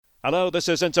Hello, this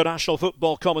is international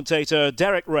football commentator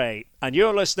Derek Ray, and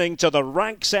you're listening to the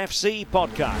Ranks FC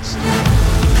podcast.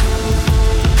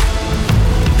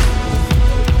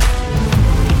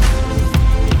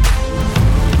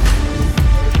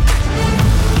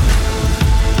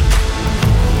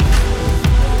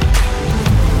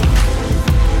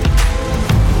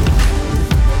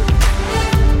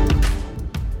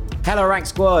 Hello Rank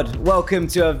Squad, welcome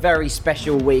to a very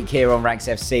special week here on Ranks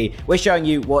FC. We're showing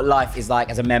you what life is like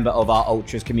as a member of our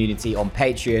Ultras community on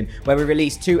Patreon, where we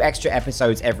release 2 extra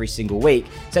episodes every single week.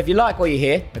 So if you like what you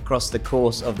hear across the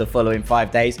course of the following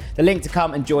 5 days, the link to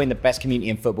come and join the best community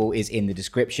in football is in the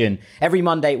description. Every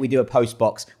Monday we do a post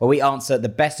box where we answer the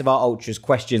best of our Ultras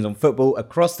questions on football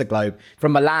across the globe,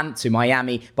 from Milan to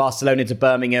Miami, Barcelona to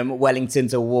Birmingham, Wellington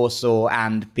to Warsaw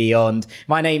and beyond.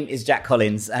 My name is Jack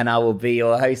Collins and I will be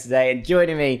your host today. And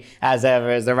joining me, as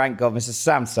ever, is the rank god, Mr.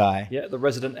 Sam Sai. Yeah, the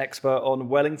resident expert on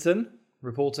Wellington,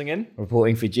 reporting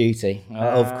for duty,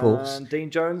 of course. And Dean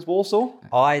Jones, Warsaw.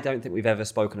 I don't think we've ever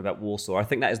spoken about Warsaw. I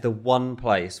think that is the one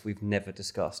place we've never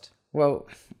discussed. Well,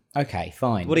 okay,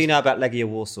 fine. What do you know about Legia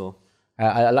Warsaw?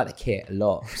 I like the kit a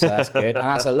lot, so that's good. And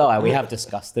that's a lie. We have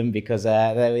discussed them because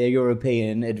their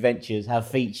European adventures have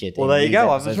featured. Well, there you go.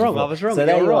 I was wrong. So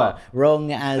there you are.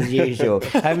 Wrong as usual.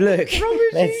 Look,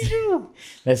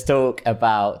 let's talk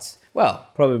about, well,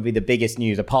 probably the biggest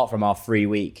news, apart from our free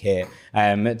week here,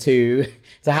 to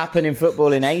happen in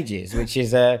football in ages, which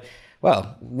is,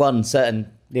 one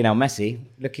certain Lionel Messi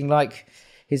looking like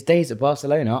his days at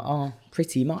Barcelona are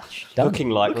pretty much done. Looking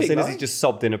like as soon as he just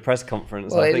sobbed in a press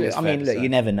conference. Well, I think it's fair to say. You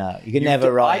never know. You can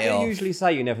never write it off. I do usually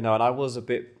say you never know, and I was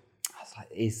like,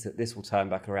 this will turn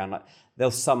back around. Like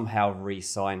they'll somehow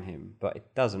re-sign him, but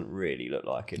it doesn't really look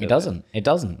like it. It doesn't. He's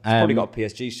probably got a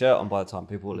PSG shirt on by the time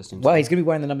people are listening to Well, he's going to be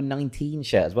wearing the number 19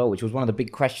 shirt as well, which was one of the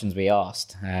big questions we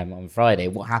asked on Friday.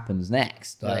 What happens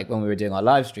next? Like when we were doing our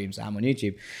live stream, Sam, on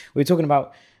YouTube, we were talking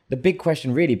about the big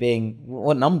question really being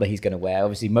what number he's going to wear.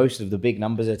 Obviously, most of the big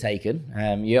numbers are taken.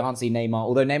 You can't see Neymar,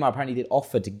 although Neymar apparently did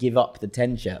offer to give up the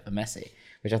 10 shirt for Messi,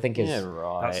 which I think is... Yeah,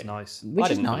 right. That's nice. Which I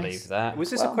is didn't nice. believe that. Was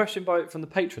this a question from the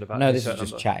patron about No, his this is shirt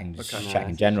just number? chatting, chatting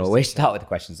in general. We'll start with the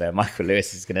questions though. Michael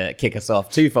Lewis is going to kick us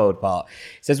off. Twofold part.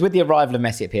 It says, with the arrival of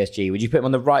Messi at PSG, would you put him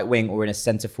on the right wing or in a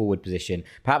centre-forward position?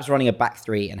 Perhaps running a back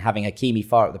three and having Hakimi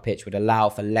far up the pitch would allow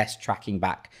for less tracking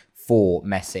back for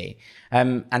Messi.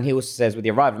 And he also says, with the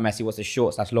arrival of Messi, what's the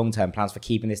short/long-term plans for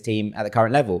keeping this team at the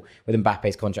current level? With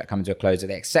Mbappe's contract coming to a close, do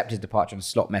they accept his departure and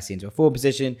slot Messi into a forward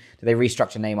position? Do they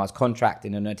restructure Neymar's contract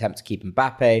in an attempt to keep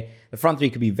Mbappe? The front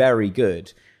three could be very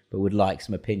good, but would like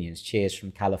some opinions. Cheers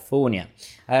from California.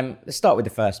 Let's start with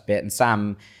the first bit. And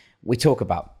Sam, we talk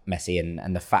about Messi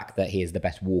and the fact that he is the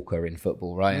best walker in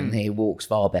football, right? And he walks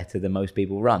far better than most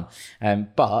people run.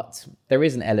 But there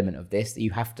is an element of this that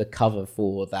you have to cover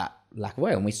for that lack of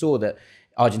way. And we saw that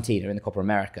Argentina in the Copa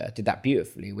America did that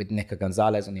beautifully with Nico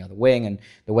Gonzalez on the other wing and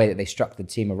the way that they structured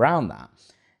the team around that.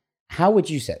 How would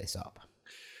you set this up?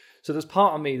 So there's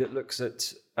part of me that looks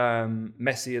at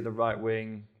Messi at the right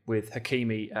wing with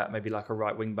Hakimi at maybe like a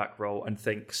right wing back role and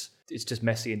thinks it's just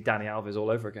Messi and Dani Alves all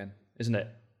over again, isn't it?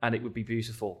 And it would be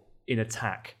beautiful in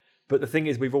attack. But the thing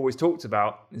is, we've always talked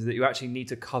about is that you actually need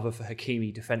to cover for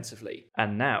Hakimi defensively.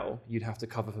 And now you'd have to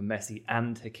cover for Messi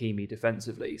and Hakimi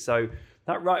defensively. So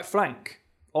that right flank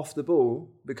off the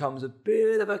ball becomes a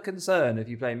bit of a concern if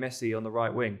you play Messi on the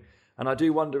right wing. And I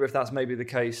do wonder if that's maybe the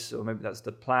case, or maybe that's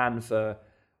the plan for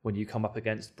when you come up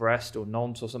against Brest or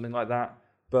Nantes or something like that.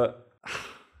 But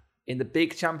in the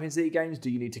big Champions League games, do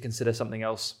you need to consider something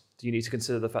else? Do you need to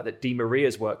consider the fact that Di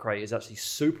Maria's work rate is actually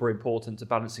super important to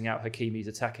balancing out Hakimi's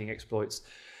attacking exploits,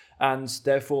 and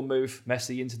therefore move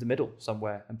Messi into the middle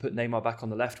somewhere and put Neymar back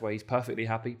on the left where he's perfectly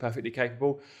happy, perfectly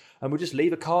capable, and we'll just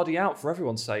leave Icardi out for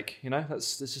everyone's sake. You know,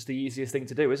 that's just the easiest thing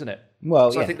to do, isn't it?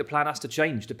 Well, I think the plan has to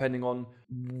change depending on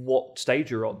what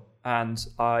stage you're on. And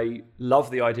I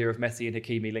love the idea of Messi and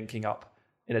Hakimi linking up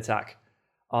in attack.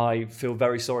 I feel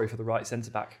very sorry for the right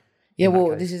centre-back. Yeah,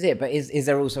 well, this is it. But is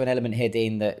there also an element here,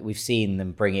 Dean, that we've seen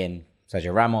them bring in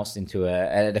Sergio Ramos into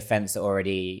a defence that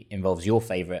already involves your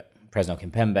favourite, Presnel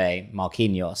Kimpembe,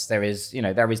 Marquinhos? There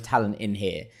is talent in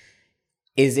here.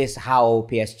 Is this how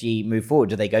PSG move forward?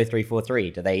 Do they go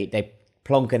 3-4-3? Do they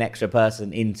plonk an extra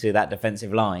person into that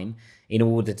defensive line in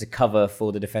order to cover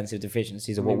for the defensive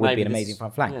deficiencies of what would be an amazing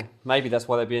front flank? Yeah, maybe that's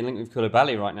why they're being linked with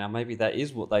Koulibaly right now. Maybe that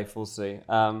is what they foresee.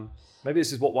 Maybe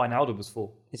this is what Wijnaldum was for.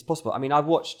 It's possible. I mean, I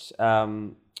watched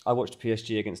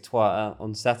PSG against Troyes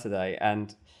on Saturday,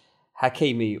 and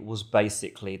Hakimi was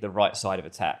basically the right side of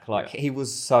attack. He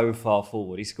was so far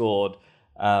forward. He scored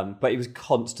But he was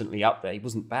constantly up there. He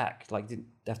wasn't back. Like, he didn't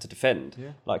have to defend.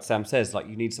 Yeah. Like Sam says, like,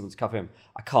 you need someone to cover him.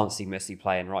 I can't see Messi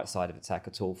playing right side of attack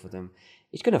at all for them.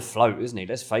 He's going to float, isn't he?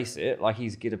 Let's face it. Like,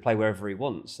 he's going to play wherever he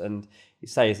wants. And you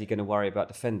say, is he going to worry about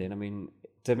defending? I mean,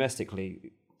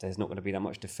 domestically, there's not going to be that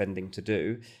much defending to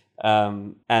do.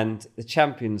 And the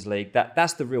Champions League,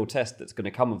 that's the real test that's going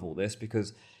to come of all this,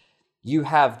 because you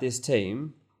have this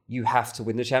team, you have to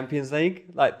win the Champions League.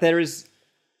 Like,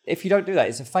 if you don't do that,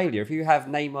 it's a failure. If you have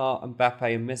Neymar,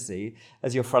 Mbappe and Messi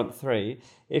as your front three,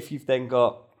 if you've then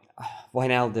got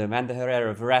Wijnaldum, Ander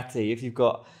Herrera, Verratti, if you've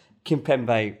got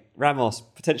Kimpembe, Ramos,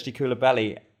 potentially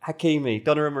Koulibaly, Hakimi,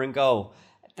 Donnarumma in goal,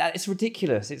 it's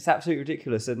ridiculous. It's absolutely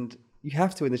ridiculous. And you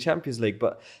have to win the Champions League.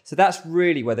 So that's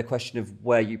really where the question of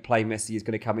where you play Messi is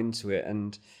going to come into it.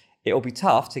 And it'll be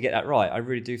tough to get that right. I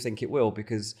really do think it will,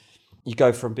 because you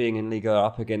go from being in Liga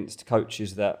up against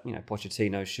coaches that,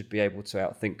 Pochettino should be able to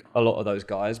outthink a lot of those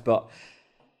guys. But,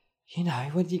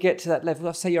 when you get to that level,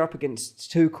 let's say you're up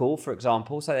against Tuchel, for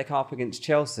example, say they come up against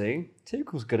Chelsea,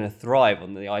 Tuchel's going to thrive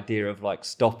on the idea of like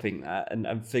stopping that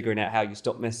and figuring out how you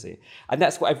stop Messi. And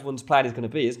that's what everyone's plan is going to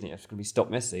be, isn't it? It's going to be stop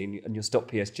Messi and you'll stop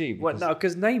PSG. Well, no,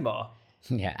 because Neymar...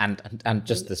 Yeah, and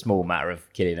just the small matter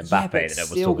of Kylian Mbappe that I was talking about. It's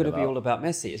still going to be all about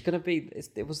Messi. It's going to be...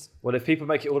 Well, if people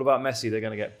make it all about Messi, they're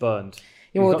going to get burned.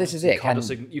 Yeah, well, this is it.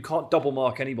 You can't double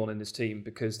mark anyone in this team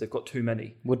because they've got too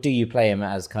many. Well, do you play him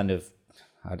as kind of...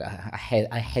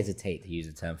 I hesitate to use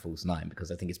the term false nine because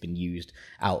I think it's been used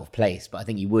out of place, but I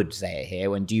think you would say it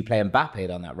here. When do you play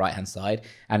Mbappe on that right-hand side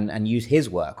and use his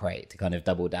work rate to kind of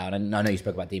double down? And I know you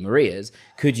spoke about Di Maria's.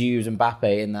 Could you use Mbappe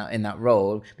in that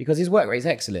role? Because his work rate is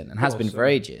excellent and has been for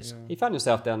ages. Yeah. He found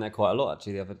himself down there quite a lot,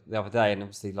 actually, the other day. And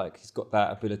obviously, like, he's got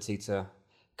that ability to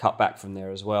cut back from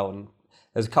there as well. And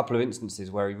there's a couple of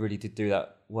instances where he really did do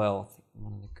that well. I think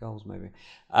one of the goals, maybe.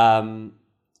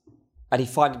 And he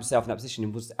found himself in that position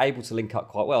and was able to link up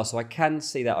quite well. So I can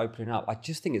see that opening up. I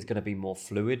just think it's going to be more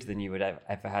fluid than you would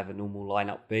ever have a normal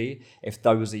lineup be if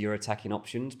those are your attacking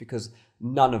options, because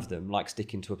none of them like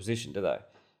sticking to a position, do they?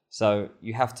 So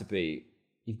you've got to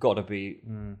be,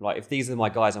 like, if these are my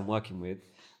guys I'm working with,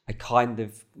 I kind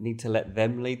of need to let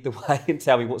them lead the way and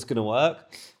tell me what's going to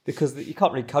work, because you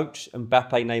can't really coach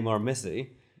Mbappe, Neymar and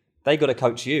Messi. They got to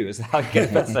coach you as how you get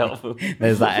the best out of them.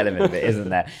 There's that element of it, isn't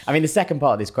there? I mean, the second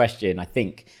part of this question, I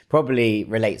think, probably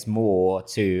relates more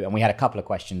to, and we had a couple of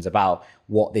questions about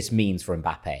what this means for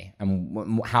Mbappe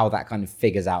and how that kind of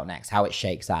figures out next, how it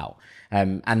shakes out.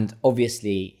 And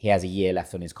obviously, he has a year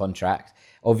left on his contract.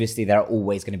 Obviously, there are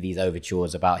always going to be these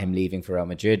overtures about him leaving for Real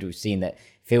Madrid. We've seen that it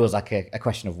feels like a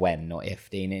question of when, not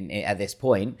if, Dean, at this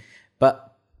point. But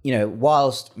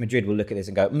whilst Madrid will look at this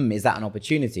and go, is that an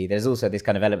opportunity? There's also this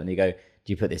kind of element that you go, do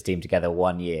you put this team together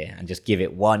 1 year and just give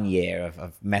it 1 year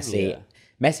of Messi,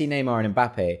 Neymar and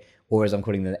Mbappe, or as I'm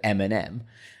calling them, M&M?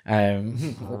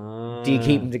 Do you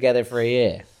keep them together for a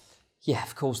year? Yeah,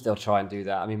 of course they'll try and do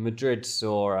that. I mean, Madrid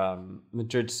saw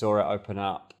it open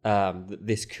up.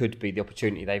 This could be the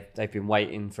opportunity. They've been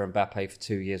waiting for Mbappe for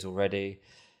 2 years already.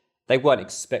 They weren't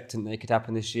expecting that it could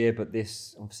happen this year, but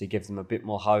this obviously gives them a bit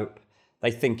more hope. They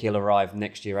think he'll arrive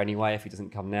next year anyway if he doesn't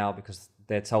come now, because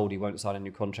they're told he won't sign a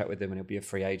new contract with them and he'll be a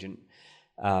free agent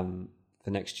for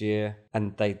next year.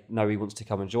 And they know he wants to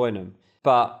come and join them.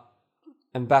 But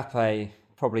Mbappe,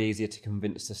 probably easier to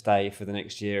convince to stay for the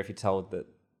next year if you're told that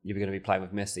you're going to be playing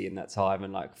with Messi in that time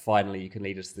and like finally you can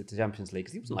lead us to the Champions League.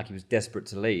 Because he wasn't like he was desperate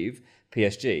to leave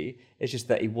PSG. It's just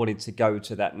that he wanted to go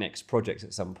to that next project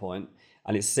at some point.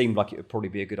 And it seemed like it would probably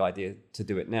be a good idea to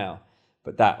do it now.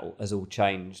 But that has all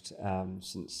changed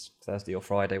since Thursday or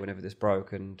Friday, whenever this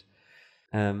broke. And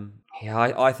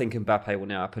I think Mbappe will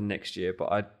now happen next year.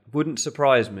 But it wouldn't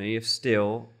surprise me if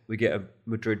still we get a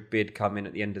Madrid bid come in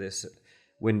at the end of this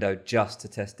window just to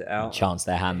test it out. Chance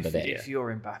their hand at it. If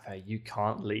you're Mbappe, you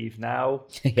can't leave now.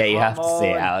 Yeah, you have to see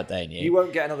it out, don't you? You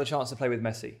won't get another chance to play with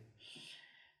Messi.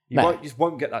 You just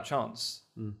won't get that chance.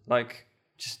 Like...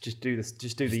 Just do this.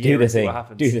 Just do the year and see what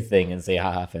happens. Do the thing and see how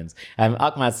it happens.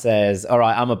 Ahmad says, all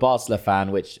right, I'm a Barcelona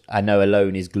fan, which I know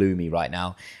alone is gloomy right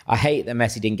now. I hate that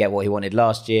Messi didn't get what he wanted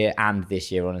last year and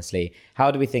this year, honestly.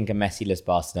 How do we think a Messi-less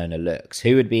Barcelona looks?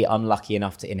 Who would be unlucky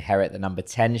enough to inherit the number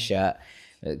 10 shirt?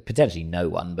 Potentially no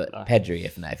one, but Pedri,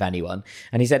 if anyone.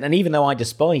 And he said, and even though I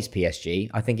despise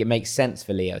PSG, I think it makes sense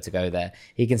for Leo to go there.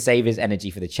 He can save his energy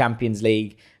for the Champions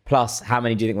League. Plus, how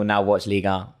many do you think will now watch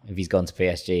Liga if he's gone to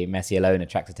PSG? Messi alone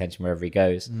attracts attention wherever he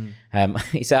goes.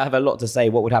 He said, I have a lot to say.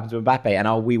 What would happen to Mbappe? And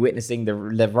are we witnessing the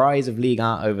rise of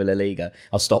Liga over La Liga?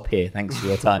 I'll stop here. Thanks for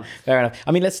your time. Fair enough.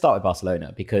 I mean, let's start with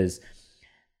Barcelona, because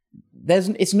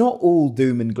it's not all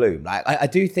doom and gloom. Like I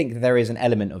do think that there is an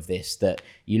element of this that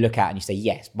you look at and you say,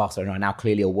 yes, Barcelona are now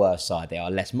clearly a worse side. They are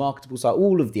a less marketable side,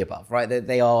 all of the above, right?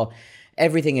 They are,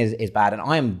 everything is bad. And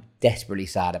I am desperately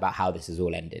sad about how this has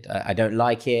all ended. I don't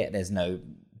like it. There's no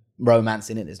romance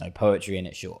in it. There's no poetry in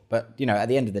it, sure. But, at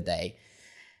the end of the day,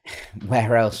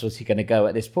 where else was he going to go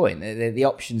at this point? The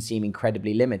options seem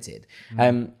incredibly limited.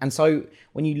 And so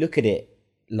when you look at it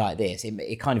like this,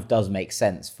 it kind of does make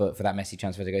sense for that Messi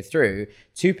transfer to go through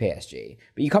to PSG.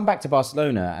 But you come back to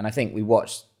Barcelona, and I think we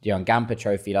watched the Johan Gamper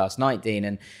Trophy last night, Dean,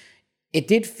 and it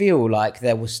did feel like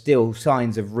there were still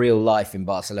signs of real life in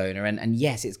Barcelona. And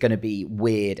yes, it's going to be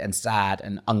weird and sad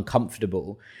and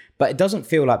uncomfortable, but it doesn't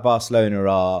feel like Barcelona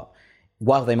are,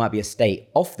 while they might be a state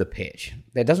off the pitch,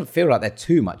 it doesn't feel like they're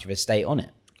too much of a state on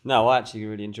it. No, I actually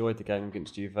really enjoyed the game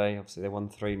against Juve. Obviously, they won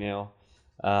 3-0.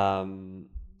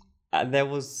 And they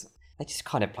just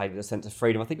kind of played with a sense of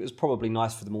freedom. I think it was probably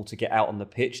nice for them all to get out on the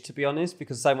pitch, to be honest,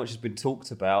 because so much has been talked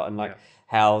about and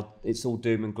how it's all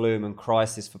doom and gloom and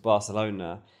crisis for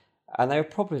Barcelona. And they were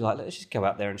probably like, let's just go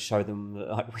out there and show them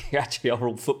that we actually are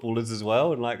all footballers as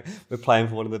well. And we're playing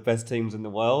for one of the best teams in the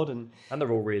world. And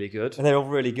they're all really good. And they're all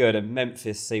really good. And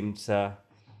Memphis seemed to,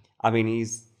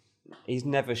 he's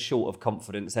never short of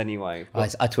confidence anyway.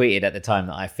 I tweeted at the time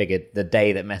that I figured the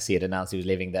day that Messi had announced he was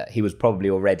leaving that he was probably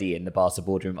already in the Barca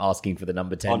boardroom asking for the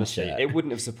number 10 honestly, shirt. It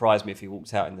wouldn't have surprised me if he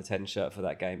walked out in the 10 shirt for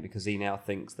that game, because he now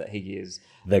thinks that he is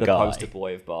the guy. Poster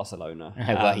boy of Barcelona.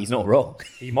 Well, he's not wrong.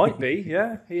 He might be,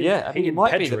 yeah. He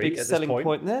might be the big selling point.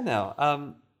 point there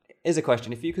now. Here's a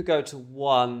question. If you could go to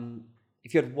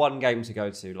if you had one game to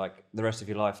go to, like the rest of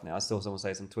your life now, I saw someone say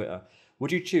this on Twitter,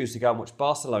 would you choose to go and watch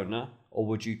Barcelona, or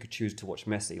would you choose to watch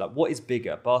Messi? Like, what is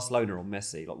bigger, Barcelona or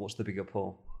Messi? Like, what's the bigger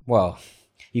pull? Well,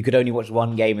 you could only watch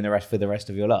one game for the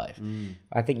rest of your life.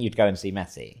 I think you'd go and see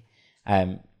Messi.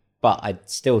 But I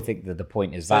still think that the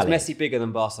point is valid. Is Messi bigger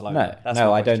than Barcelona?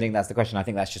 No, I don't think that's the question. I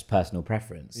think that's just personal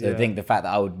preference. Yeah. I think the fact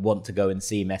that I would want to go and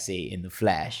see Messi in the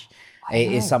flesh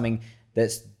is something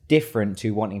that's different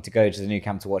to wanting to go to the Nou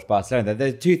Camp to watch Barcelona.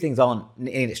 The two things aren't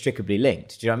inextricably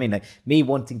linked. Do you know what I mean? Like, me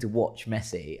wanting to watch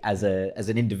Messi as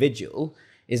an individual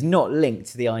is not linked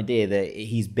to the idea that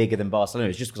he's bigger than Barcelona.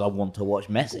 It's just because I want to watch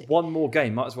Messi. One more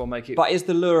game, might as well make it. But is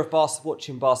the lure of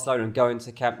watching Barcelona and going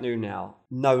to Camp Nou now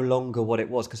no longer what it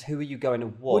was? Because who are you going to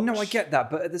watch? Well, no, I get that,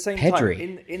 but at the same Pedri.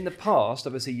 time, in the past,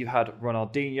 obviously you've had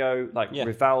Ronaldinho,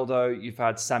 Rivaldo, you've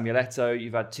had Samuel Eto'o,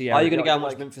 you've had Thierry. Are you going to go and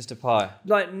watch Memphis Depay?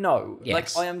 No.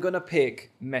 Yes. I am going to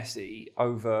pick Messi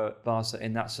over Barca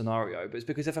in that scenario, but it's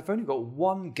because if I've only got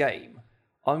one game,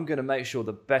 I'm going to make sure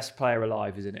the best player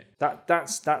alive is in it.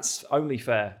 That's only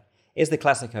fair. Is the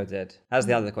Clasico dead? That's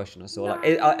the other question I saw.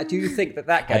 Do you think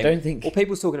that game... I don't think... Well,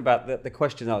 people's talking about the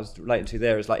question I was relating to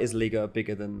there is Liga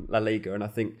bigger than La Liga? And I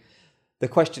think the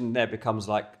question there becomes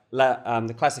the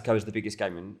Clasico is the biggest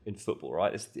game in football,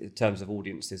 right? It's in terms of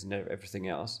audiences and everything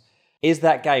else. Is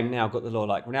that game now got the law?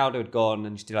 Like, Ronaldo had gone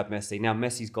and you still have Messi. Now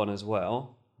Messi's gone as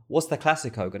well. What's the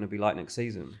Clasico going to be like next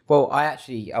season? Well, I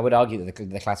would argue that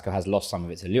the Clasico has lost some of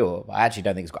its allure, but I actually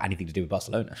don't think it's got anything to do with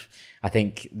Barcelona. I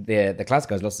think the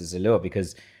Clasico has lost its allure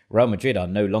because Real Madrid are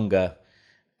no longer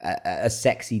a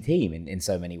sexy team in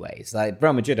so many ways. Like,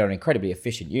 Real Madrid are an incredibly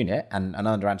efficient unit, and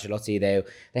under Ancelotti,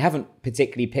 they haven't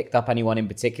particularly picked up anyone in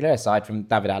particular aside from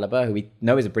David Alaba, who we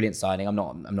know is a brilliant signing. I'm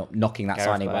not knocking that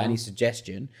signing by any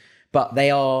suggestion, but they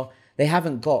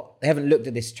haven't looked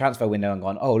at this transfer window and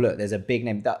gone, oh, look, there's a big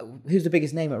name. Who's the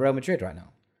biggest name at Real Madrid right now?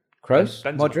 Kroos?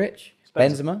 Modric?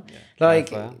 Benzema?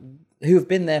 Who have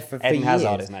been there for Eden years.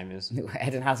 Hazard, his name is.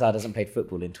 Eden Hazard hasn't played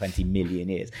football in 20 million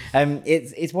years.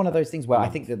 It's one of those things where I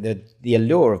think that the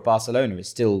allure of Barcelona is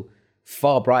still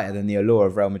far brighter than the allure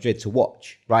of Real Madrid to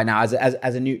watch right now as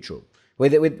a neutral.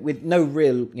 With no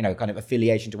real, kind of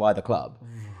affiliation to either club.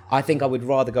 I think I would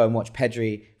rather go and watch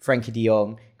Pedri, Frenkie de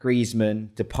Jong, Griezmann,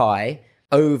 Depay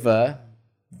over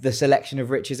the selection of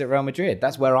riches at Real Madrid.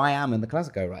 That's where I am in the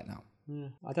Clasico right now.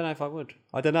 I don't know if I would.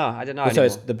 I don't know. So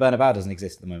the Bernabeu doesn't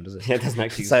exist at the moment, does it? Yeah, it doesn't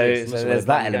actually exist. So there's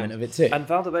that element of it too. And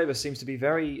Valdebebas seems to be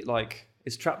very,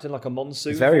 it's trapped in like a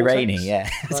monsoon. It's very vortex. rainy, yeah.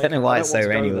 I don't know why it's so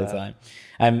rainy all the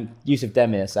time. Yusuf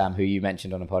Demir, Sam, who you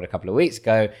mentioned on a pod a couple of weeks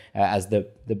ago, as the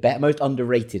most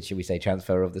underrated, should we say,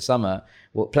 transfer of the summer,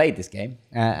 played this game,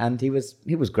 and he was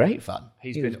great fun.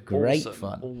 He's been great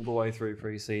fun all the way through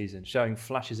pre-season, showing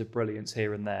flashes of brilliance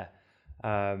here and there.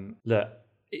 Look,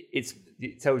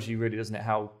 it tells you really, doesn't it,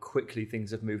 how quickly things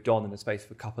have moved on in the space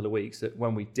of a couple of weeks. That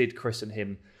when we did christen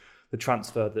him the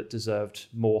transfer that deserved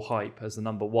more hype as the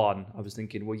number one, I was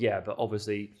thinking, well, yeah, but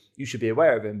obviously you should be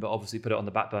aware of him, but obviously put it on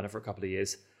the back burner for a couple of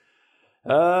years.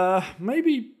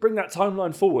 Maybe bring that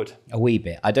timeline forward. A wee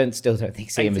bit. I still don't think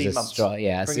see him as a 18 months. striker.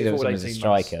 Yeah, I Bring see it him forward as a 18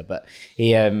 striker, months. but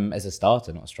he as a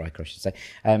starter, not a striker, I should say.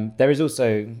 There is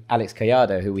also Alex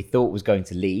Collado, who we thought was going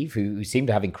to leave, who seemed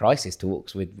to have in crisis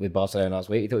talks with Barcelona last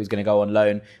week. We thought he was going to go on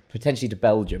loan, potentially to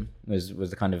Belgium, was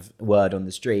the kind of word on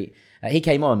the street. He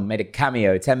came on, made a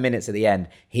cameo, 10 minutes at the end.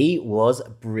 He was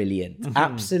brilliant,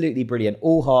 absolutely brilliant.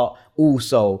 All heart, all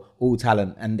soul, all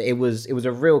talent, and it was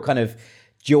a real kind of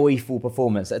joyful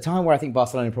performance at a time where I think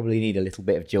Barcelona probably need a little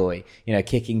bit of joy,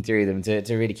 kicking through them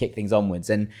to really kick things onwards.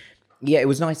 And yeah, it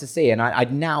was nice to see. And I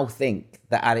now think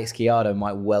that Alex Collado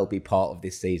might well be part of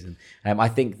this season. I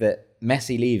think that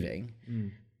Messi leaving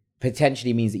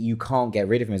potentially means that you can't get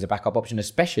rid of him as a backup option,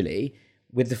 especially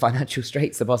with the financial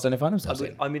straits the Barcelona find themselves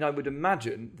in. I mean, I would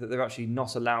imagine that they're actually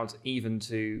not allowed even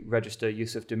to register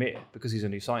Yusuf Demir because he's a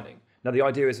new signing. Now, the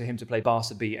idea is for him to play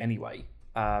Barca B anyway.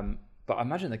 But I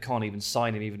imagine they can't even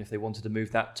sign him even if they wanted to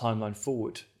move that timeline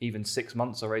forward, even 6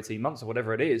 months or 18 months or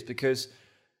whatever it is, because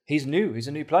he's new. He's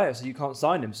a new player, so you can't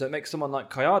sign him. So it makes someone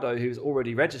like Collado, who's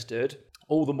already registered,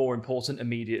 all the more important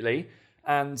immediately.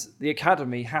 And the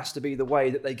academy has to be the way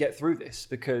that they get through this,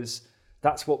 because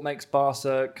that's what makes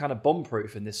Barca kind of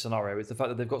bomb-proof in this scenario, is the fact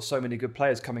that they've got so many good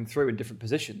players coming through in different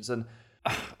positions. And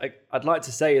I'd like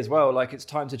to say as well, like, it's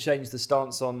time to change the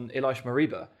stance on Ilaix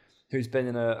Moriba, who's been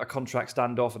in a contract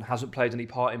standoff and hasn't played any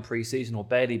part in pre-season or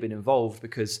barely been involved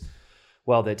because,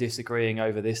 well, they're disagreeing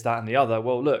over this, that and the other.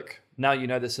 Well, look, now you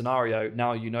know the scenario,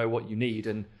 now you know what you need.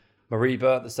 And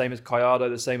Moriba, the same as Collado,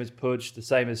 the same as Puig, the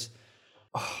same as,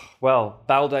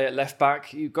 Balde at left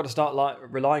back. You've got to start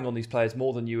relying on these players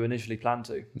more than you initially planned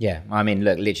to. Yeah, I mean,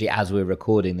 look, literally as we're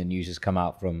recording, the news has come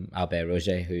out from Albert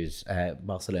Roger, who's a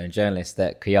Barcelona journalist,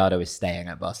 that Collado is staying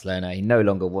at Barcelona. He no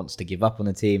longer wants to give up on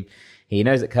the team. He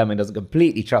knows that Koeman doesn't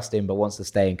completely trust him, but wants to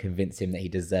stay and convince him that he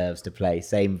deserves to play.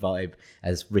 Same vibe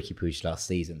as Riqui Puig last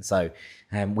season. So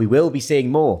we will be seeing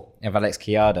more of Alex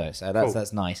Collado. So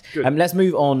that's nice. Let's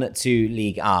move on to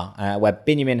Ligue 1, where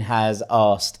Benjamin has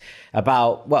asked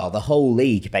about, the whole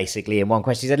league, basically, in one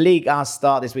question. He said, Ligue 1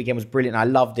 start this weekend was brilliant. I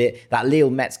loved it. That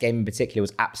Lille-Metz game in particular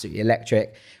was absolutely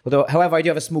electric. However, I do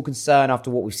have a small concern after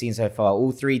what we've seen so far.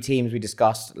 All three teams we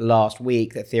discussed last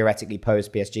week that theoretically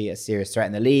posed PSG a serious threat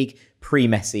in the league,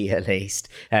 pre-Messi at least,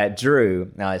 drew.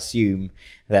 Now, I assume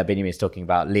that Benjamin is talking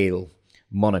about Lille,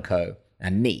 Monaco,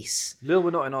 and Nice. Lille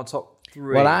were not in our top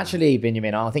three. Well, actually,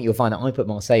 Benjamin, I think you'll find that I put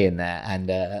Marseille in there,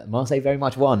 and Marseille very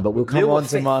much won. But we'll come on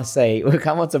to Marseille. We'll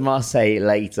come on to Marseille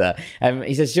later.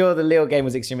 He says, sure, the Lille game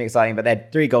was extremely exciting, but their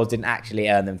 3 goals didn't actually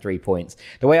earn them 3 points.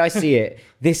 The way I see it,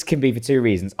 this can be for 2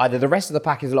 reasons. Either the rest of the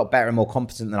pack is a lot better and more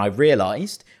competent than I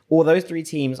realised, or those 3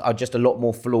 teams are just a lot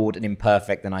more flawed and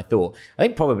imperfect than I thought. I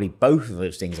think probably both of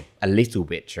those things are a little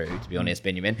bit true, to be honest,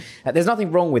 Benjamin. There's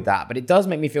nothing wrong with that, but it does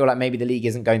make me feel like maybe the league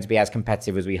isn't going to be as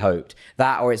competitive as we hoped.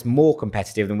 That, or it's more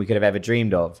competitive than we could have ever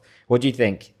dreamed of. What do you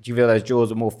think? Do you feel those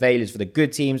draws are more failures for the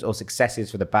good teams or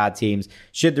successes for the bad teams?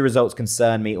 Should the results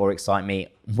concern me or excite me?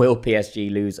 Will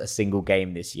PSG lose a single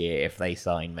game this year if they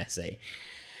sign Messi?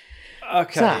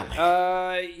 Okay.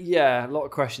 A lot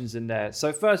of questions in there.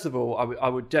 So first of all, I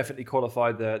would definitely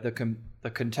qualify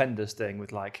the contenders thing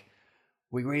with, like,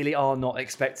 we really are not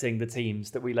expecting the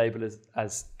teams that we label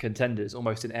as contenders,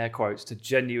 almost in air quotes, to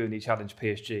genuinely challenge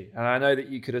PSG. And I know that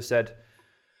you could have said,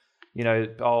 we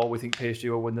think PSG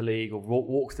will win the league or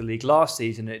walk the league last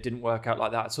season, and it didn't work out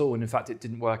like that at all. And in fact, it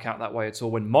didn't work out that way at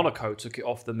all when Monaco took it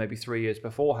off them maybe 3 years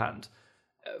beforehand.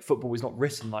 Football was not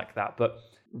written like that, but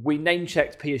we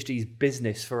name-checked PSG's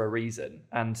business for a reason,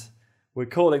 and we're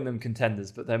calling them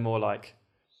contenders, but they're more like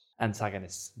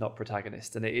antagonists, not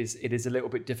protagonists. And it is a little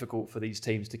bit difficult for these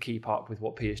teams to keep up with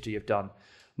what PSG have done.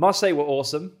 Marseille were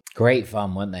awesome. Great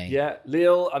fun, weren't they? Yeah.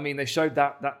 Lille, I mean, they showed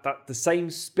that the same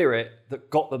spirit that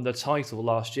got them the title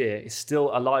last year is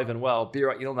still alive and well.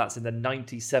 Burak Yilmaz's in the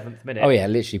 97th minute. Oh, yeah,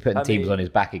 literally putting teams on his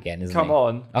back again, isn't he? Come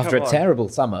on. After a terrible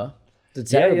summer. The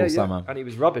terrible summer. And he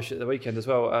was rubbish at the weekend as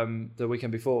well. The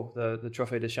weekend before, the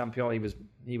Trophée des Champions,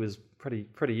 he was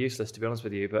pretty useless, to be honest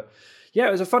with you. But yeah,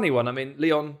 it was a funny one. I mean,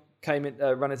 Lyon came in,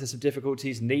 ran into some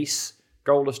difficulties. Nice,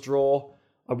 goalless draw.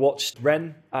 I watched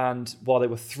Rennes, and while they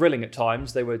were thrilling at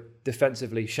times, they were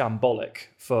defensively shambolic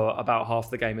for about half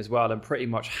the game as well, and pretty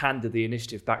much handed the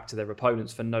initiative back to their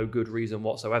opponents for no good reason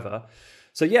whatsoever.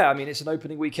 So yeah, I mean, it's an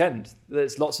opening weekend.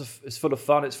 It's full of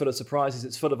fun. It's full of surprises.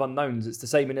 It's full of unknowns. It's the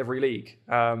same in every league.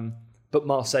 But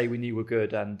Marseille, we knew were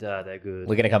good, and they're good.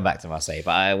 We're going to come back to Marseille,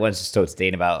 but I wanted to talk to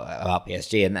Dean about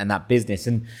PSG and that business.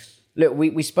 And look,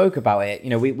 we spoke about it.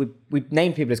 We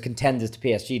named people as contenders to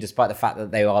PSG, despite the fact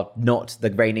that they are not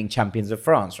the reigning champions of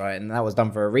France, right? And that was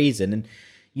done for a reason. And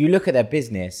you look at their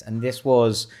business, and this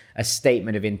was a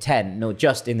statement of intent, not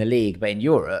just in the league, but in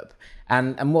Europe.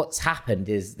 And what's happened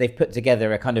is they've put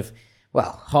together a kind of,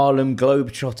 Harlem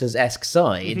Globetrotters-esque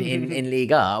side in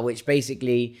Liga, which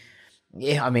basically,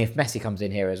 if Messi comes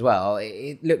in here as well,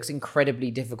 it looks incredibly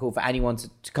difficult for anyone to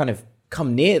kind of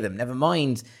come near them, never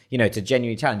mind, to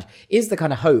genuinely challenge. Is the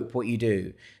kind of hope what you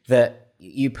do that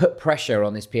you put pressure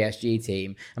on this PSG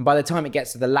team, and by the time it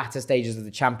gets to the latter stages of the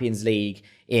Champions League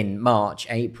in March,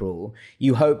 April,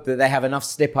 you hope that they have enough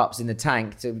slip-ups in the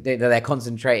tank that they're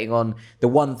concentrating on the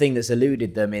one thing that's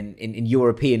eluded them in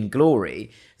European glory,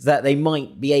 that they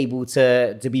might be able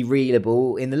to be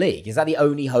readable in the league. Is that the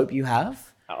only hope you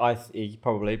have?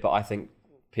 Probably, but I think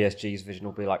PSG's vision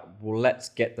will be like, well, let's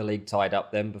get the league tied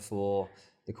up then before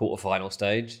the quarterfinal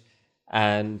stage,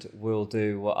 and we'll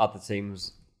do what other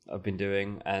teams have been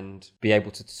doing and be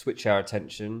able to switch our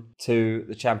attention to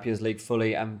the Champions League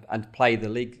fully and play out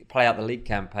the league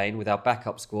campaign with our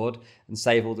backup squad and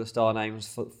save all the star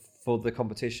names for the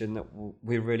competition that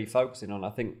we're really focusing on.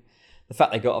 I think the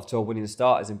fact they got off to a winning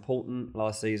start is important.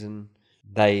 Last season,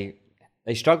 they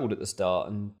struggled at the start,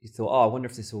 and you thought, I wonder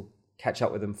if this will catch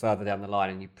up with them further down the line,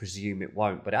 and you presume it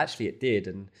won't. But actually it did,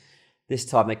 and this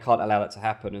time they can't allow that to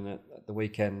happen. And at the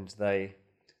weekend, they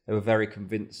were very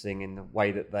convincing in the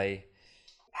way that they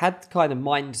had the kind of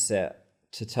mindset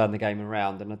to turn the game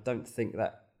around. And I don't think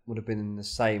that would have been the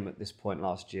same at this point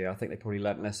last year. I think they probably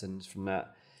learnt lessons from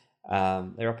that.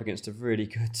 They're up against a really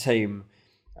good team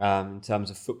in terms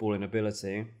of footballing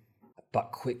ability,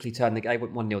 but quickly turned the game,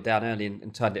 went 1-0 down early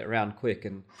and turned it around quick.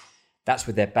 And that's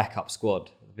with their backup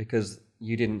squad, because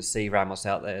you didn't see Ramos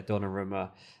out there,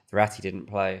 Donnarumma, Verratti didn't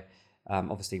play.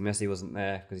 Obviously, Messi wasn't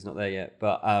there because he's not there yet.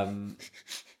 But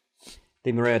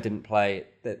Di Maria didn't play.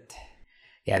 There's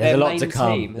a lot to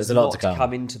come. There's a lot to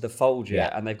come into the fold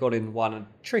yet, and they've got in a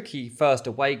tricky first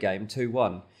away game,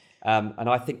 2-1. And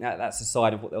I think that's a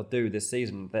sign of what they'll do this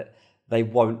season, that they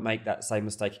won't make that same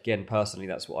mistake again. Personally,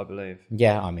 that's what I believe.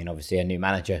 Yeah, obviously a new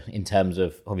manager in terms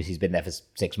of, obviously he's been there for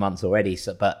 6 months already,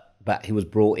 so, but he was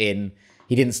brought in.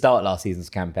 He didn't start last season's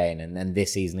campaign, and then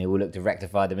this season he will look to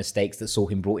rectify the mistakes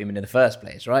that brought him in the first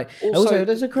place, right? Also,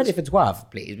 there's a credit for Touave,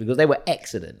 please, because they were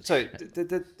excellent. So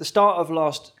the start of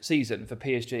last season for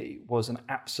PSG was an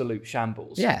absolute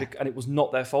shambles, and it was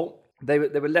not their fault. They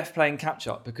were left playing catch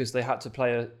up because they had to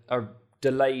play a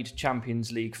delayed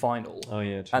Champions League final. Oh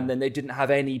yeah, true. And then they didn't have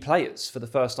any players for the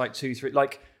first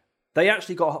 2-3. They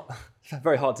actually got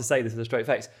very hard to say this with a straight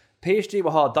face. PSG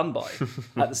were hard done by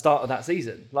at the start of that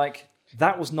season.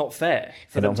 That was not fair.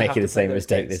 They're not making the same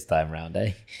mistake this time round,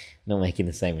 eh? Not making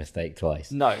the same mistake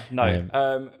twice. No.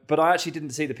 But I actually didn't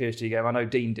see the PSG game. I know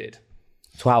Dean did.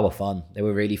 Touave were fun. They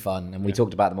were really fun. And we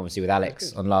talked about them, obviously, with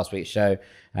Alex on last week's show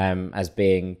as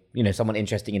being, someone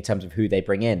interesting in terms of who they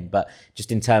bring in. But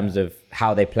just in terms of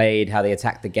how they played, how they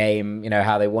attacked the game,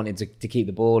 how they wanted to keep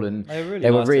the ball. And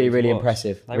they were really, really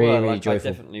impressive. Really joyful.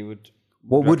 I definitely would...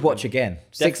 would watch again.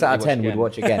 6 out of 10 would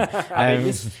watch again.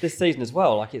 This season as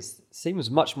well, it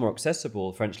seems much more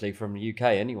accessible, French League, from the UK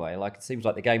anyway. It seems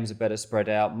like the games are better spread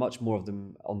out, much more of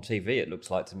them on TV, it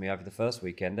looks like to me, over the first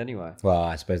weekend anyway. Well,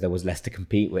 I suppose there was less to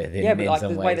compete with in some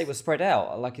the ways. way they were spread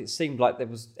out, it seemed like there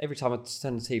was, every time I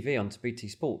turned the TV on to BT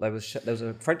Sport, there was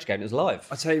a French game that was live.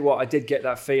 I tell you what, I did get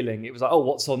that feeling. It was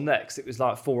what's on next? It was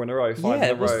 4 in a row, 5 in a row. Yeah,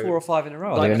 it was 4 or 5 in a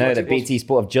row. I know that BT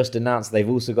Sport have just announced they've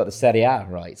also got the Serie A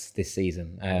rights this season.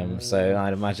 So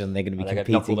I'd imagine they're going to be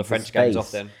competing all the French games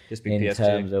off then. Just be in PSG.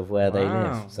 terms of where they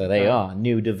live. So they are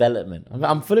new development.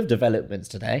 I'm full of developments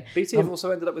today. BT have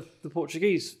also ended up with the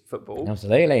Portuguese football.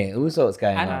 Absolutely, all sorts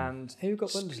going on. And who got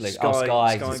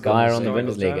Bundesliga? Sky are on the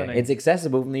Bundesliga. It's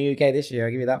accessible from the UK this year.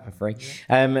 I'll give you that for free.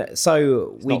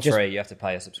 So it's not free. You have to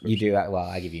pay a subscription. You do. Well,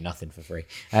 I give you nothing for free.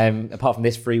 Apart from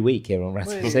this free week here on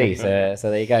Rats FC.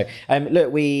 So there you go.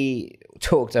 Look, we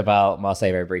talked about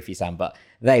Marseille very briefly, Sam, but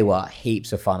they were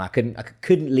heaps of fun. I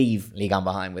couldn't leave Ligue 1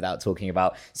 behind without talking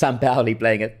about Sampaoli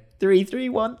playing a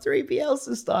 3-3-1-3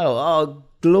 Bielsa style. Oh,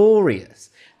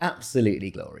 glorious. Absolutely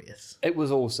glorious. It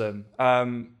was awesome.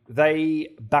 They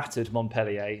battered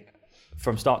Montpellier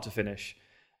from start to finish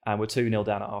and were 2-0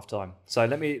 down at half time. So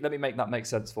let me make that make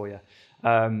sense for you.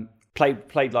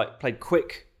 Played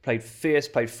quick, played fierce,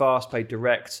 played fast, played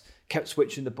direct, kept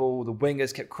switching the ball. The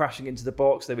wingers kept crashing into the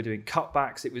box. They were doing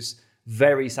cutbacks. It was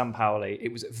very Sampaoli.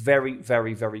 It was very,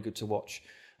 very, very good to watch.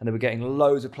 And they were getting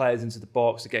loads of players into the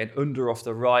box. They're getting Under off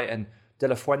the right and De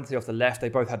La Fuente off the left. They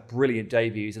both had brilliant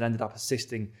debuts and ended up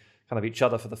assisting kind of each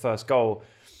other for the first goal.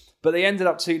 But they ended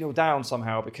up 2-0 down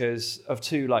somehow because of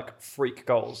two freak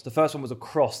goals. The first one was a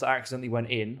cross that accidentally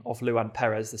went in off Luan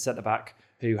Perez, the centre-back,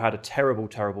 who had a terrible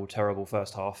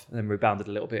first half and then rebounded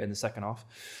a little bit in the second half.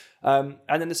 And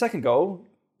then the second goal,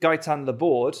 Gaëtan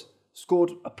Laborde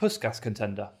scored a Puskas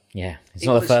contender. Yeah, it's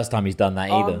not the first time he's done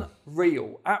that either.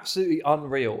 Unreal, absolutely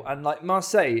unreal. And like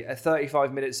Marseille at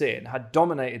 35 minutes in had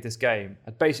dominated this game,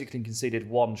 had basically conceded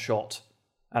one shot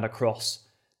and a cross.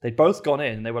 They'd both gone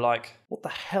in and they were like, what the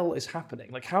hell is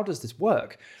happening? Like, how does this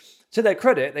work? To their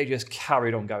credit, they just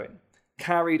carried on going.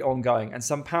 And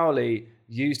Sampaoli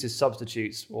used his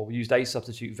substitutes, or used a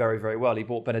substitute very, very well. He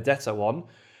brought Benedetto on.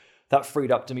 That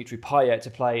freed up Dimitri Payet to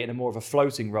play in a more of a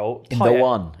floating role. In the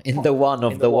one.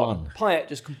 Payet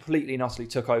just completely and utterly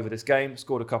took over this game,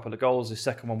 scored a couple of goals. His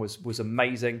second one was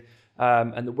amazing.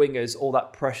 And the wingers, all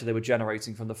that pressure they were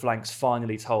generating from the flanks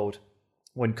finally told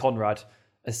when Conrad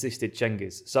assisted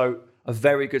Cengiz. So a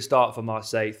very good start for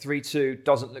Marseille. 3-2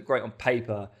 doesn't look great on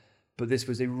paper, but this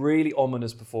was a really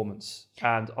ominous performance,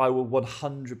 and I will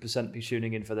 100% be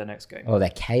tuning in for their next game. Oh, they're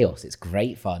chaos. It's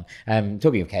great fun.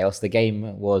 Talking of chaos, the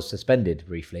game was suspended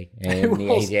briefly in the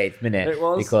 88th minute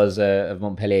because of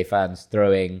Montpellier fans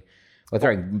throwing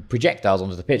projectiles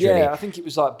onto the pitch. Yeah, really. I think it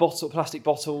was like plastic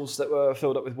bottles that were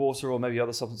filled up with water or maybe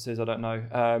other substances, I don't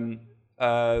know.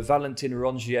 Valentin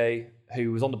Rongier,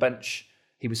 who was on the bench,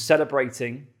 he was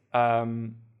celebrating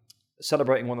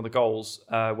one of the goals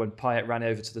when Payet ran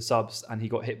over to the subs and he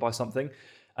got hit by something.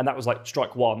 And that was like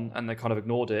strike one, and they kind of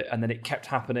ignored it. And then it kept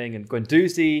happening. And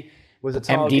Guendouzi was a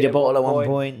target. Emptied a bottle at one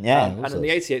point. Yeah. And in the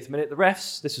 88th minute, the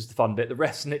refs, this was the fun bit, the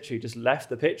refs literally just left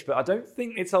the pitch. But I don't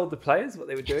think they told the players what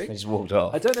they were doing. They just walked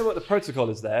off. I don't know what the protocol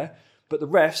is there. But the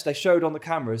refs, they showed on the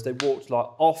cameras, they walked like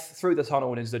off through the tunnel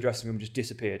and into the dressing room and just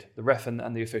disappeared. The ref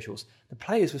and the officials. The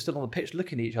players were still on the pitch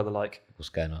looking at each other like, what's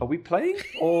going on? Are we playing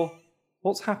or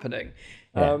what's happening?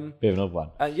 Yeah, bit of an odd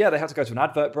one. And yeah, they had to go to an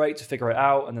advert break to figure it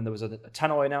out. And then there was a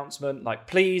tannoy announcement like,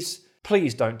 please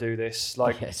don't do this.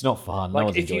 Like, it's not fun. Like, no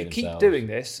one's if you keep doing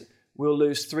this, we'll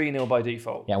lose 3-0 by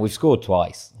default. Yeah, we've scored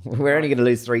twice. We're only going to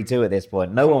lose 3-2 at this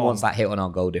point. No one wants that hit on our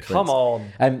goal difference. Come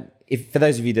on. For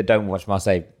those of you that don't watch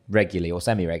Marseille regularly or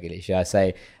semi-regularly, should I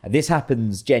say, this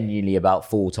happens genuinely about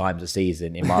 4 times a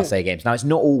season in Marseille games. Now, it's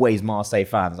not always Marseille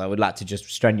fans. I would like to just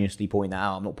strenuously point that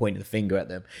out. I'm not pointing the finger at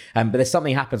them. But there's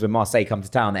something happens when Marseille come to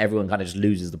town that everyone kind of just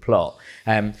loses the plot.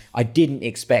 I didn't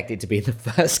expect it to be the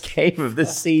first game of the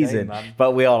season,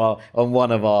 but we are on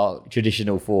one of our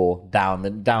traditional 4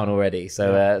 down already.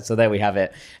 So there we have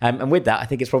it. And with that, I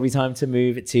think it's probably time to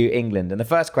move to England. And the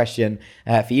first question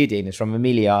for you, Dean, is from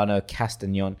Emiliano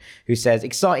Castagnon, who says,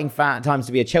 exciting times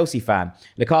to be a Chelsea fan.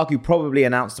 Lukaku probably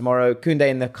announced tomorrow, Koundé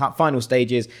in the final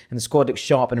stages, and the squad looks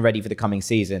sharp and ready for the coming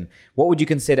season. What would you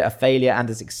consider a failure and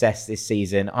a success this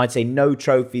season? I'd say no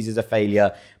trophies is a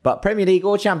failure, but Premier League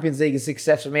or Champions League is a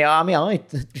success for me. I mean, I'd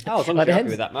happy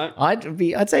with that, mate.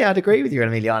 I'd say I'd agree with you,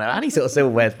 Emiliano. Any sort of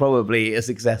silverware is probably a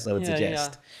success, I would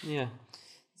suggest. Yeah.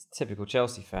 It's a typical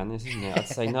Chelsea fan, this, isn't it? I'd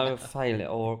say no failure,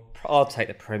 or I'll take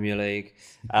the Premier League.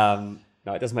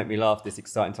 No, it does make me laugh, this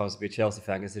exciting times to be a Chelsea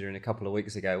fan, considering a couple of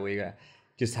weeks ago we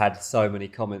just had so many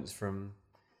comments from,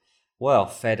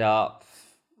 fed up,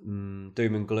 doom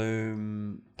and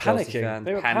gloom, Chelsea fans,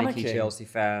 they were panicky panicking. Chelsea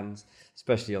fans,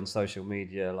 especially on social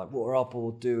media, like, what are our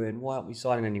board doing? Why aren't we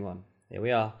signing anyone? Here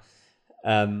we are.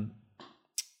 What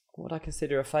would I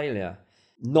consider a failure?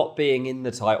 Not being in the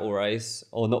title race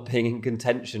or not being in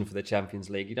contention for the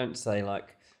Champions League. You don't say,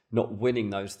 like, not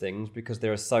winning those things, because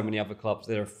there are so many other clubs.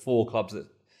 There are 4 clubs that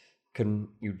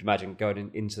you'd imagine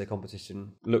going into the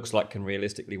competition, looks like can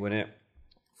realistically win it.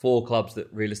 4 clubs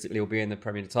that realistically will be in the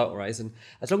Premier League title race. And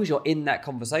as long as you're in that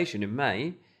conversation in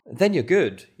May, then you're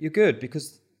good. You're good,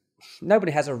 because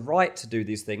nobody has a right to do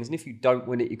these things. And if you don't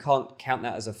win it, you can't count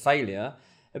that as a failure.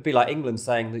 It'd be like England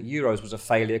saying that Euros was a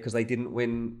failure because they didn't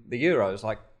win the Euros.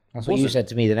 Like, that's what you said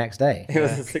to me the next day. It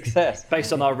was a success.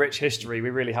 Based on our rich history, we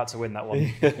really had to win that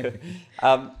one.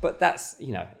 But that's,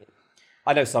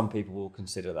 I know some people will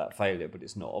consider that failure, but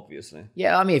it's not, obviously.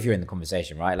 Yeah, I mean, if you're in the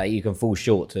conversation, right? Like, you can fall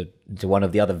short to one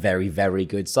of the other very, very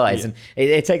good sides. Yeah. And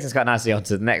it takes us quite nicely on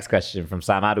to the next question from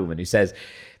Sam Adelman, who says,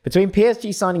 between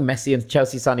PSG signing Messi and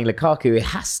Chelsea signing Lukaku, it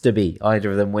has to be either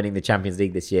of them winning the Champions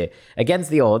League this year. Against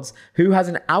the odds, who has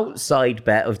an outside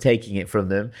bet of taking it from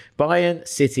them? Bayern,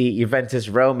 City, Juventus,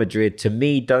 Real Madrid, to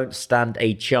me, don't stand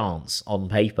a chance on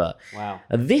paper. Wow.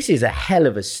 And this is a hell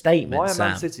of a statement, Why are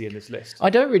Sam. Man City in this list? I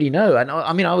don't really know. And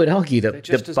I mean, I would argue that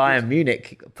just Bayern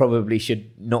Munich probably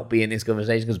should not be in this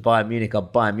conversation, because Bayern Munich are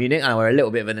Bayern Munich. And we're a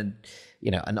little bit of an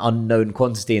unknown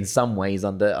quantity in some ways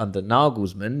under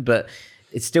Nagelsmann, but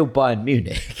it's still Bayern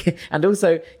Munich. And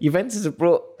also, Juventus have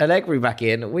brought Allegri back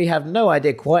in. We have no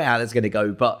idea quite how that's going to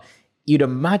go, but you'd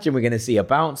imagine we're going to see a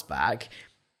bounce back.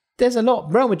 there's a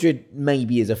lot. Real Madrid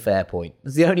maybe is a fair point.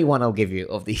 It's the only one I'll give you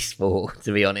of these four,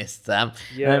 to be honest, Sam.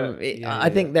 I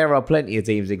think there are plenty of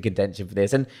teams in contention for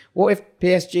this. And what if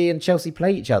PSG and Chelsea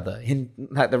play each other in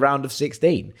like the round of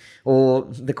 16 or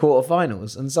the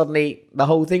quarterfinals, and suddenly the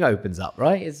whole thing opens up,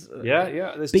 right? It's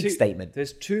There's big statement.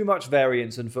 There's too much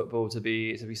variance in football to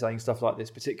be saying stuff like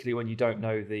this, particularly when you don't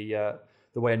know the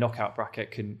way a knockout bracket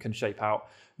can shape out.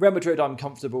 Real Madrid, I'm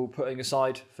comfortable putting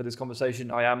aside for this conversation.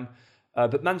 I am.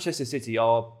 But Manchester City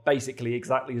are basically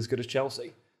exactly as good as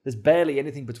Chelsea. There's barely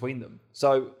anything between them.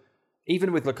 So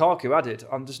even with Lukaku added,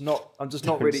 I'm I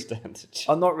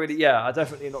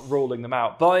definitely am not ruling them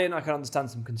out. Bayern, I can understand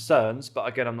some concerns, but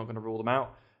again, I'm not going to rule them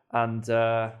out. And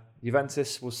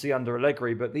Juventus, we'll see under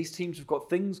Allegri, but these teams have got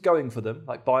things going for them,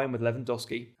 like Bayern with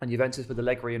Lewandowski and Juventus with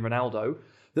Allegri and Ronaldo,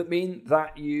 that mean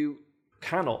that you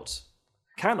cannot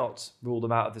rule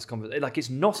them out of this conversation. Like, it's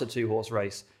not a two-horse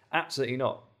race. Absolutely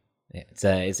not. Yeah,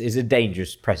 it's a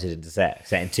dangerous precedent to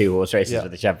setting two horse races for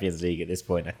the Champions League at this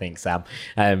point, I think, Sam.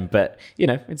 But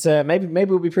it's maybe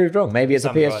we'll be proved wrong. Maybe it's a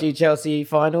PSG Chelsea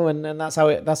final, and that's how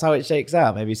it shakes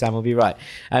out. Maybe Sam will be right.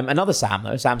 Another Sam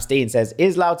though, Sam Steen says,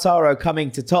 is Lautaro coming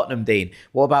to Tottenham, Dean?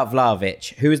 What about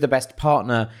Vlahovic? Who is the best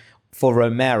partner for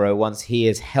Romero once he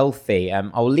is healthy?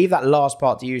 I'll leave that last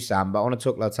part to you, Sam, but I want to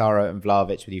talk Lautaro and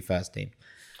Vlahovic with you first, Dean.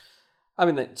 I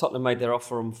mean, Tottenham made their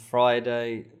offer on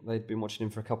Friday. They'd been watching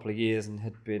him for a couple of years and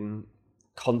had been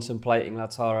contemplating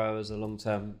Lautaro as a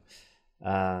long-term,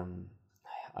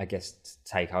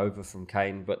 take over from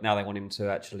Kane. But now they want him to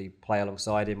actually play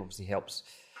alongside him. Obviously helps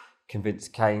convince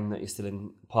Kane that he's still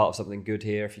in part of something good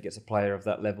here if he gets a player of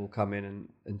that level come in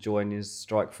and join his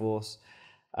strike force.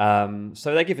 So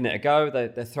they're giving it a go.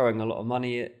 They're throwing a lot of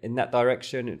money in that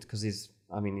direction because his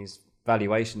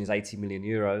valuation is 80 million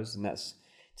euros, and that's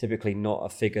typically not a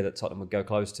figure that Tottenham would go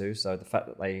close to. So the fact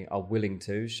that they are willing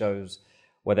to shows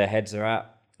where their heads are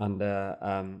at under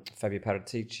Fabio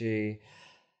Paratici.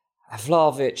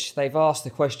 Vlahovic, they've asked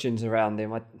the questions around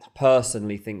him. I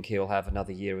personally think he'll have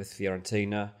another year with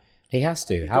Fiorentina. He has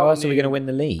to. How else are we going to win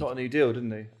the league? Got a new deal,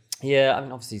 didn't he? Yeah, I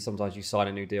mean, obviously sometimes you sign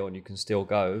a new deal and you can still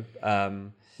go.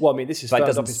 This is. But it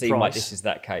doesn't seem like this is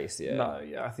that case. Yeah. No,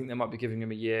 I think they might be giving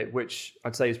him a year, which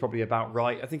I'd say is probably about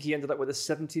right. I think he ended up with a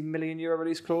 70 million euro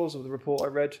release clause, of the report I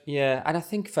read. Yeah, and I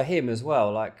think for him as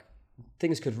well, like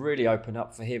things could really open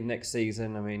up for him next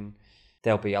season. I mean,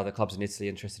 there'll be other clubs in Italy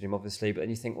interested in him, obviously, but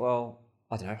then you think, well,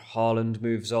 I don't know, Haaland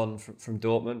moves on from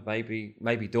Dortmund. Maybe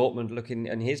Dortmund looking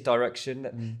in his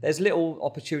direction. There's little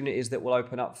opportunities that will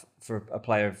open up for a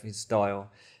player of his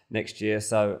style next year.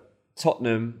 So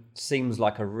Tottenham seems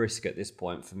like a risk at this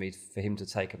point for him to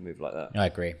take a move like that. I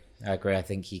agree. I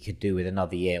think he could do with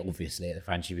another year, obviously, at the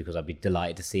Franchi, because I'd be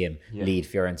delighted to see him lead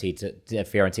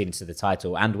Fiorentina to the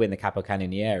title and win the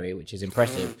Capocannoniere, which is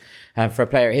impressive for a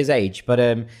player at his age. But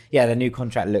the new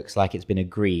contract looks like it's been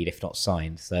agreed, if not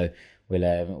signed. So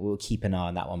we'll keep an eye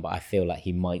on that one, but I feel like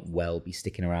he might well be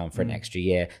sticking around for an extra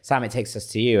year. Sam, it takes us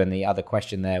to you, and the other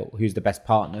question there, who's the best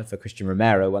partner for Christian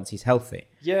Romero once he's healthy?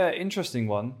 Yeah, interesting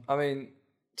one. I mean,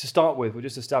 to start with, we'll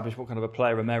just establish what kind of a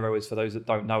player Romero is for those that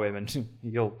don't know him, and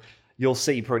you'll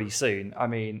see pretty soon. I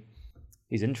mean,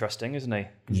 he's interesting, isn't he?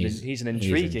 He's an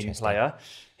intriguing player.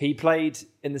 He played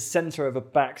in the centre of a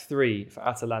back three for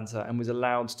Atalanta and was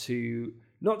allowed to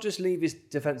not just leave his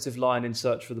defensive line in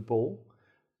search for the ball,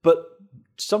 but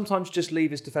sometimes just leave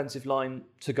his defensive line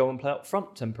to go and play up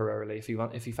front temporarily if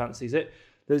he fancies it.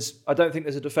 I don't think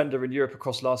there's a defender in Europe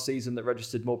across last season that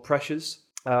registered more pressures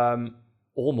or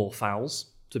more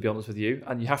fouls, to be honest with you.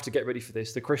 And you have to get ready for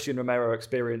this. The Christian Romero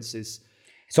experience is...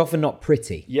 It's often not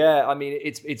pretty. Yeah, I mean,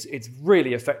 it's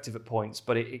really effective at points,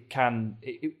 but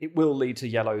it will lead to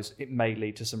yellows. It may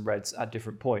lead to some reds at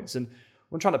different points. And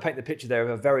I'm trying to paint the picture there of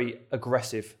a very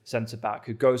aggressive centre-back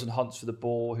who goes and hunts for the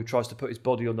ball, who tries to put his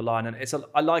body on the line. And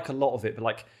I like a lot of it,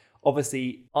 but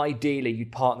obviously, ideally,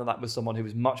 you'd partner that with someone who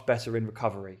is much better in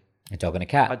recovery. A dog and a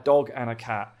cat. A dog and a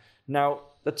cat. Now,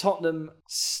 the Tottenham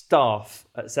staff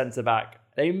at centre-back,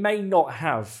 they may not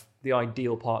have the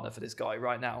ideal partner for this guy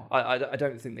right now. I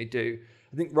don't think they do.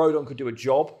 I think Rodon could do a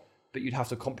job, but you'd have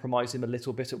to compromise him a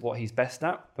little bit at what he's best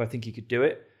at. But I think he could do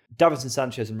it. Davinson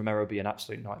Sanchez and Romero would be an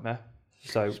absolute nightmare.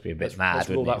 So be a bit mad, let's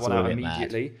rule that one out Mad.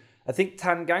 immediately. I think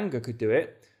Tanganga could do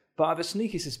it, but I have a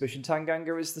sneaky suspicion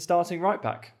Tanganga is the starting right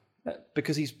back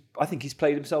because I think he's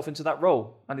played himself into that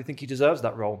role, and I think he deserves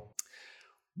that role.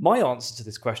 My answer to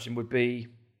this question would be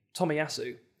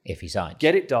Tomiyasu. If he signs.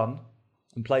 Get it done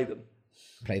and play them.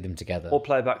 Play them together. Or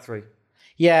play a back three.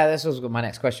 Yeah, that's what my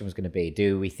next question was going to be.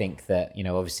 Do we think that,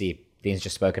 obviously Dean's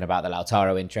just spoken about the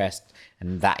Lautaro interest,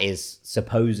 and that is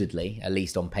supposedly, at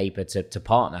least on paper, to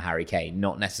partner Harry Kane,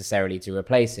 not necessarily to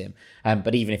replace him.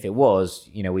 But even if it was,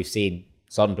 we've seen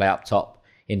Son play up top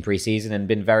in pre-season and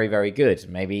been very, very good.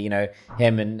 Maybe,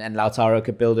 him and Lautaro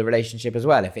could build a relationship as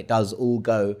well if it does all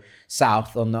go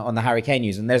south on the Harry Kane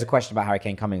news. And there's a question about Harry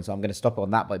Kane coming, so I'm going to stop it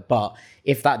on that. But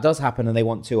if that does happen and they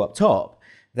want 2 up top,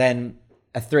 then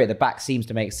a 3 at the back seems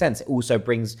to make sense. It also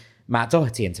brings Matt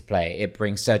Doherty into play. It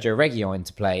brings Sergio Reguilon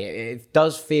into play. It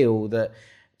does feel that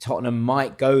Tottenham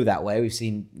might go that way. We've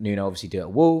seen Nuno obviously do it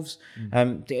at Wolves.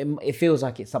 It feels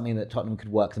like it's something that Tottenham could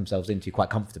work themselves into quite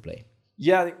comfortably.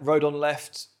 Yeah, I think Rodon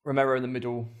left, Romero in the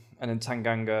middle, and then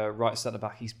Tanganga right centre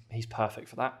back. He's perfect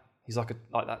for that. He's like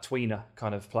that tweener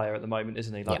kind of player at the moment,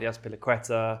 isn't he? Like the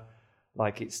Azpilicueta.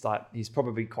 It's like he's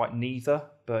probably quite neither,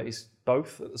 but he's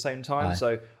both at the same time.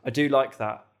 So I do like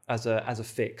that as a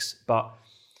fix. But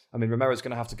I mean, Romero's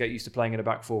going to have to get used to playing in a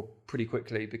back 4 pretty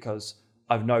quickly, because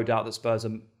I've no doubt that Spurs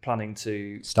are planning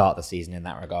to start the season in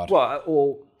that regard. Well,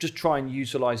 or just try and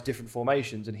utilise different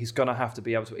formations, and he's going to have to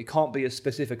be able to. It can't be as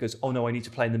specific as, oh no, I need to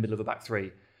play in the middle of a back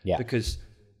 3, because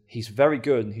he's very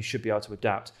good and he should be able to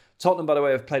adapt. Tottenham, by the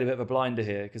way, have played a bit of a blinder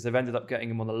here, because they've ended up getting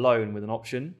him on the loan with an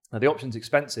option. Now, the option's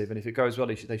expensive, and if it goes well,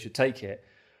 they should take it.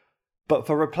 But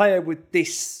for a player with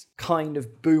this kind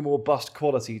of boom or bust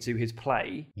quality to his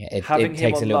play, having it him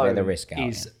takes on a little loan bit of the risk out.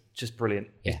 Is just brilliant.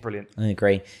 It's brilliant. I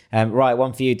agree. Right,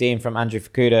 one for you, Dean, from Andrew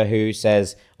Fukuda, who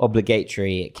says,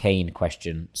 obligatory Kane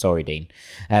question. Sorry, Dean.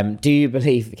 Do you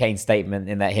believe the Kane statement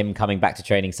in that him coming back to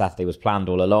training Saturday was planned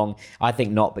all along? I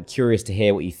think not, but curious to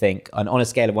hear what you think. And on a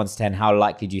scale of 1 to 10, how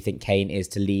likely do you think Kane is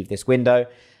to leave this window?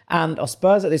 And are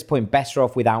Spurs at this point better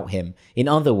off without him? In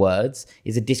other words,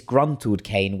 is a disgruntled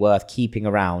Kane worth keeping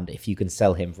around if you can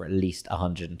sell him for at least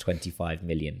 £125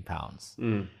 million?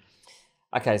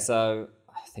 Okay, so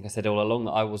I think I said all along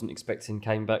that I wasn't expecting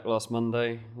Kane back last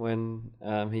Monday when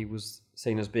he was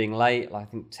seen as being late. I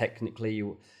think technically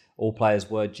all players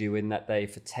were due in that day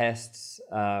for tests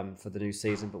for the new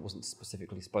season, but wasn't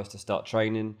specifically supposed to start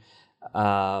training.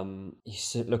 You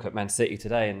should look at Man City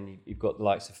today, and you've got the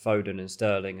likes of Foden and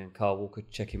Sterling and Kyle Walker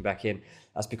checking back in.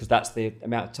 That's because that's the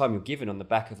amount of time you're given on the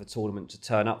back of a tournament to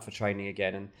turn up for training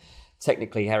again. And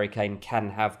technically, Harry Kane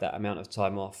can have that amount of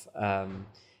time off, and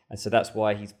so that's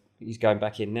why he's going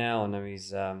back in now. I know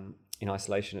he's in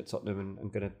isolation at Tottenham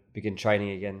and going to begin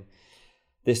training again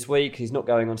this week. He's not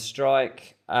going on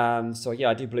strike. So yeah,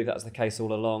 I do believe that's the case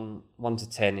all along. 1 to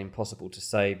 10, impossible to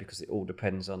say, because it all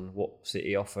depends on what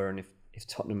City offer and if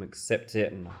Tottenham accept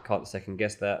it, and I can't second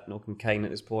guess that, nor can Kane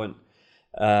at this point.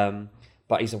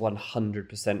 But he's a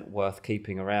 100% worth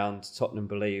keeping around. Tottenham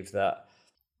believe that,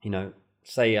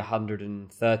 say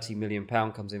 £130 million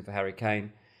comes in for Harry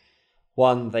Kane.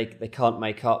 One, they can't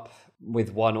make up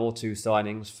with 1 or 2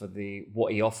 signings for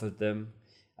what he offered them.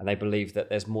 And they believe that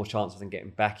there's more chance of them getting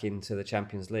back into the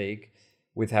Champions League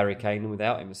with Harry Kane than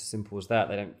without him. It's as simple as that.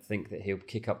 They don't think that he'll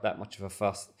kick up that much of a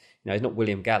fuss. He's not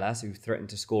William Gallas, who threatened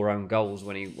to score own goals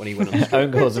when he went on the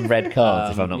own goals and red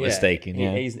cards, if I'm not mistaken.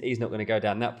 Yeah, he's not going to go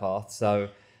down that path. So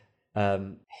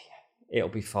it'll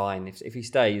be fine. If he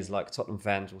stays, like, Tottenham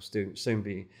fans will soon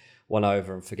be won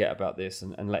over and forget about this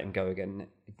and let him go again.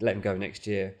 Let him go next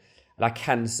year. And I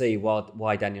can see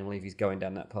why Daniel Levy's going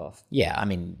down that path. Yeah, I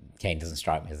mean, Kane doesn't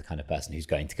strike me as the kind of person who's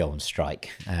going to go on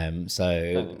strike.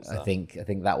 So I think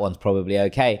that one's probably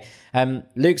okay.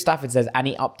 Luke Stafford says,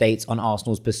 any updates on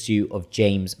Arsenal's pursuit of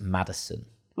James Maddison?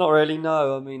 Not really,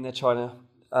 no. I mean, they're trying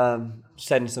to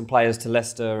send some players to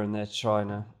Leicester, and they're trying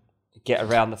to get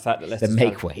around the fact that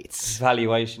Leicester's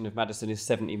valuation of Maddison is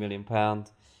 £70 million.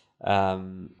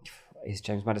 Is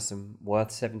James Maddison worth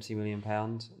 £70 million?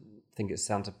 I think it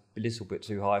sounds a little bit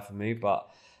too high for me, but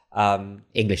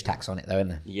English tax on it, though, isn't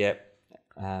there?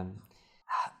 Yeah.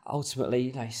 Ultimately,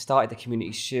 he started the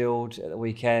Community Shield at the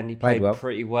weekend. He played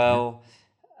pretty well.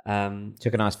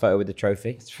 Took a nice photo with the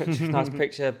trophy. Nice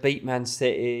picture. Beat Man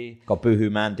City. Got Boohoo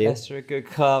Man deal. Leicester a good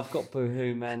club. Got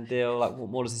Boohoo Man deal. Like, what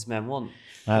more does this man want?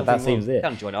 That seems it. He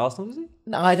can't join Arsenal, does he?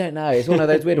 No, I don't know. It's one of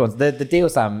those weird ones. The deal,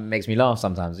 Sam, makes me laugh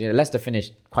sometimes. Leicester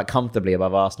finished quite comfortably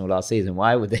above Arsenal last season.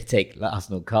 Why would they take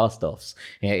Arsenal cast-offs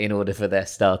in order for their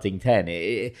starting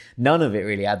 10? None of it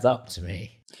really adds up to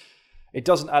me. It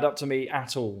doesn't add up to me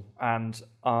at all. And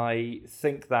I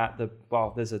think that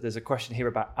there's a question here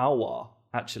about Aouar,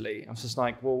 actually. I'm just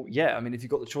like, well, yeah, I mean, if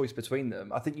you've got the choice between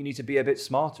them, I think you need to be a bit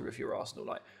smarter if you're Arsenal.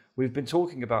 Like, we've been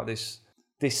talking about this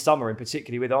summer, in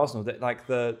particularly with Arsenal, that like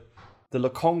the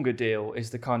Lokonga deal is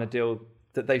the kind of deal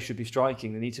that they should be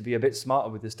striking. They need to be a bit smarter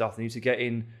with this stuff. They need to get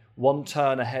in one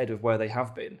turn ahead of where they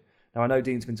have been. Now, I know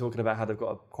Dean's been talking about how they've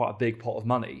got quite a big pot of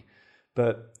money,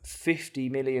 But 50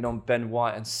 million on Ben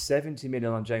White and 70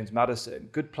 million on James Maddison,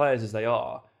 good players as they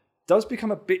are, does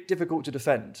become a bit difficult to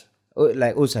defend.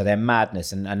 Like also their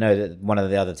madness, and I know that one of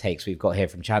the other takes we've got here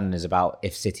from Shannon is about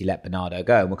if City let Bernardo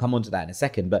go, and we'll come on to that in a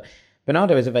second. But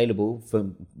Bernardo is available for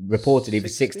reportedly for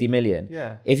 60 million.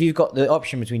 Yeah. If you've got the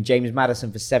option between James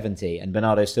Maddison for 70 and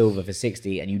Bernardo Silva for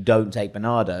 60, and you don't take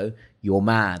Bernardo, you're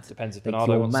mad. Depends if Like,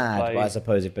 Bernardo you're wants to mad. play. But I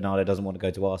suppose if Bernardo doesn't want to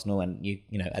go to Arsenal, and you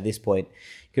know at this point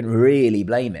you couldn't really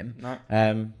blame him.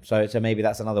 No. So maybe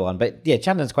that's another one. But yeah,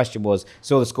 Chandler's question was,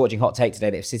 saw the scorching hot take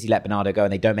today that if City let Bernardo go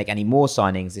and they don't make any more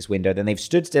signings this window, then they've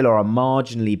stood still or are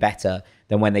marginally better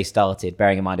than when they started,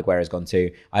 bearing in mind Aguero's gone too.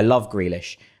 I love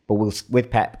Grealish, but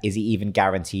with Pep, is he even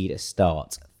guaranteed a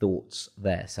start? Thoughts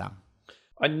there, Sam?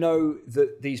 I know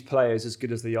that these players, as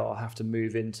good as they are, have to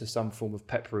move into some form of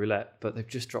Pep roulette, but they've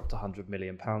just dropped £100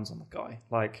 million on the guy.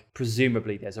 Like,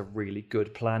 presumably there's a really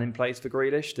good plan in place for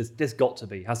Grealish. There's got to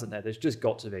be, hasn't there? There's just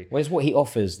got to be. Well, it's what he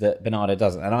offers that Bernardo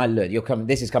doesn't. And I look,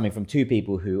 this is coming from two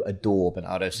people who adore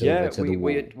Bernardo Silva to the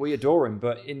wall. we adore him,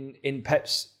 but in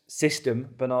Pep's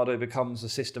system, Bernardo becomes a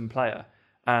system player.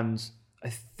 And I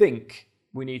think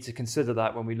we need to consider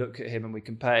that when we look at him and we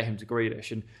compare him to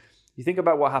Grealish. And you think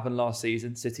about what happened last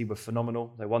season. City were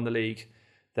phenomenal. They won the league.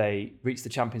 They reached the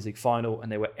Champions League final and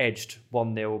they were edged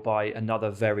 1-0 by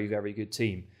another very, very good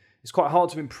team. It's quite hard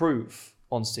to improve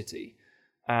on City.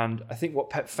 And I think what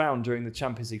Pep found during the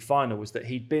Champions League final was that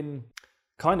he'd been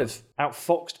kind of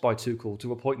outfoxed by Tuchel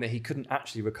to a point that he couldn't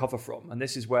actually recover from. And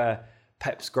this is where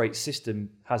Pep's great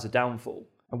system has a downfall.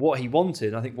 And what he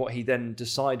wanted, I think what he then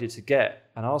decided to get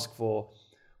and ask for,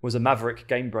 was a maverick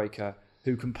game breaker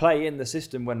who can play in the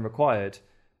system when required,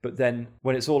 but then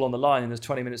when it's all on the line and there's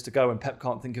 20 minutes to go and Pep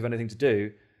can't think of anything to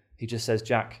do, he just says,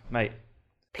 Jack, mate,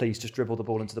 please just dribble the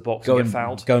ball into the box and get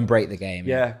fouled. Go and break the game.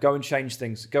 Yeah, go and change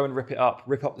things. Go and rip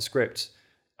up the script.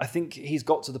 I think he's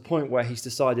got to the point where he's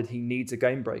decided he needs a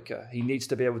game breaker. He needs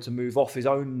to be able to move off his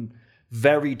own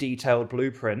very detailed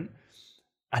blueprint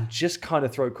and just kind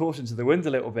of throw caution to the wind a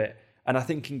little bit. And I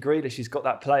think in Grealish, he's got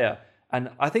that player. And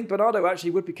I think Bernardo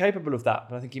actually would be capable of that,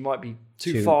 but I think he might be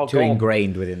too far too gone.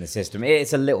 ingrained within the system.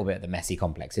 It's a little bit of the Messi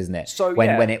complex, isn't it? So,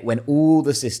 when all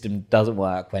the system doesn't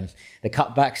work, when the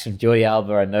cutbacks from Jordi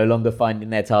Alba are no longer finding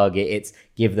their target, it's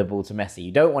give the ball to Messi.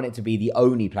 You don't want it to be the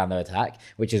only plan of attack,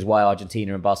 which is why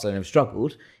Argentina and Barcelona have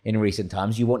struggled in recent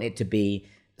times. You want it to be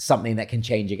something that can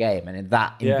change a game, and in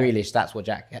Grealish,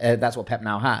 that's what Pep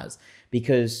now has,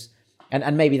 because.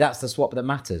 And maybe that's the swap that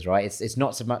matters, right? It's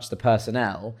not so much the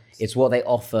personnel; it's what they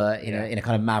offer in a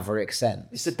kind of maverick sense.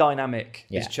 It's the dynamic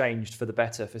has changed for the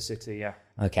better for City, yeah.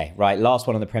 Okay, right. Last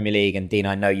one on the Premier League, and Dean,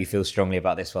 I know you feel strongly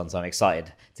about this one, so I'm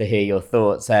excited to hear your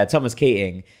thoughts. Thomas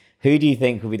Keating, who do you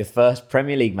think will be the first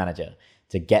Premier League manager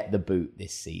to get the boot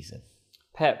this season?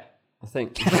 Pep, I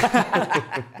think.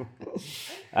 Patrick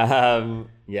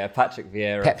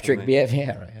Vieira. Patrick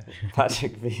Vieira. Yeah.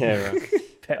 Patrick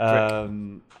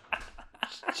Vieira.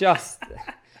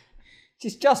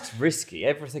 Just risky.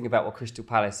 Everything about what Crystal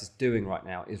Palace is doing right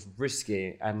now is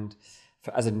risky, and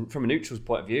from a neutral's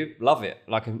point of view, love it.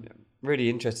 Like, I'm really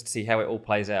interested to see how it all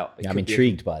plays out. I'm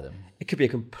intrigued by them. It could be a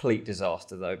complete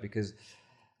disaster though, because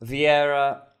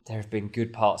Vieira, there have been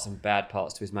good parts and bad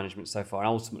parts to his management so far, and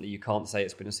ultimately you can't say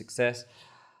it's been a success.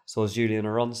 Saw Julien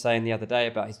Aron saying the other day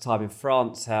about his time in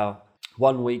France, how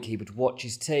one week he would watch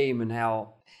his team and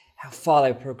how far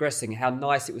they were progressing, how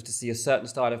nice it was to see a certain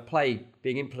style of play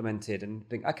being implemented and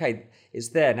think, okay, it's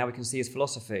there, now we can see his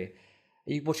philosophy.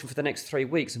 You watch him for the next 3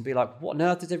 weeks and be like, what on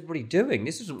earth is everybody doing?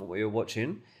 This isn't what we were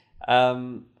watching.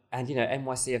 And,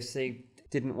 NYCFC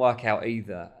didn't work out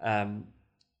either. And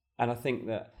I think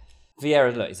that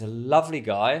Vieira, look, he's a lovely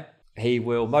guy. He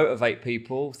will motivate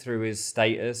people through his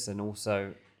status and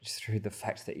also just through the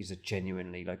fact that he's a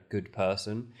genuinely good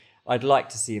person. I'd like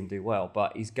to see him do well,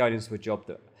 but he's going into a job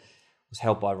that was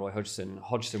held by Roy Hodgson.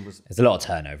 There's a lot of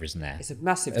turnover, isn't there? It's a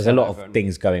massive There's turnover. a lot of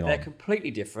things going on. They're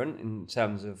completely different in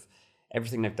terms of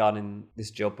everything they've done in this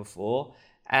job before.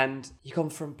 And you come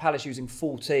from Palace using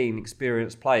 14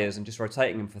 experienced players and just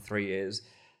rotating them for 3 years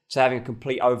to having a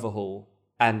complete overhaul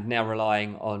and now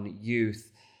relying on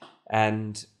youth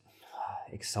and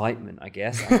excitement, I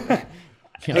guess.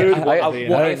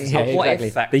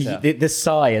 The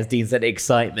sigh, as Dean said,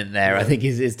 excitement there, I think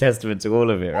is testament to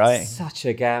all of it, right? It's such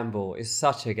a gamble,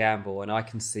 and I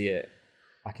can see it.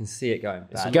 Going bad.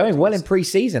 It's going well in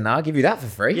pre-season now. I'll give you that for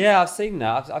free. Yeah, I've seen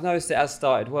that. I've noticed it has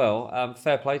started well.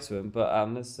 Fair play to him,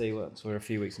 but let's see we're a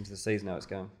few weeks into the season how it's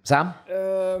going. Sam?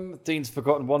 Dean's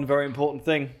forgotten one very important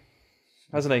thing,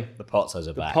 hasn't he? The Pozzos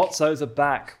are back. Pozzos are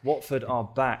back. Watford are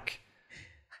back.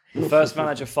 The first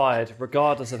manager fired,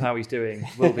 regardless of how he's doing,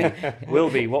 will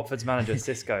be Watford's manager,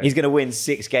 Xisco. He's going to win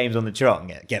 6 games on the trot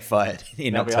and get fired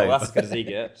in October. That's as good as he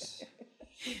gets.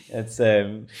 It's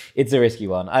a risky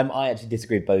one. I actually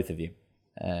disagree with both of you.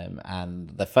 And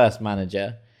the first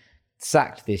manager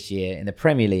sacked this year in the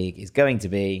Premier League is going to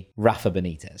be Rafa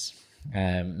Benitez.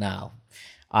 Now,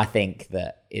 I think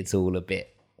that it's all a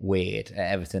bit weird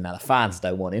at Everton. Now, the fans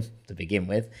don't want him to begin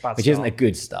with, which isn't a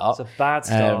good start. It's a bad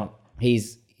start.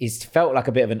 He's felt like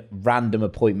a bit of a random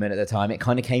appointment at the time. It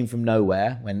kind of came from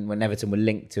nowhere when Everton were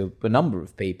linked to a number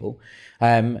of people.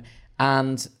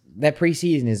 And their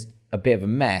pre-season is a bit of a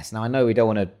mess. Now, I know we don't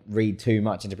want to read too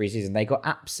much into pre-season. They got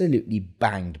absolutely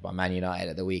banged by Man United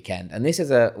at the weekend. And this is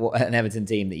an Everton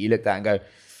team that you looked at and go,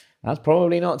 that's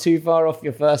probably not too far off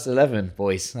your first 11,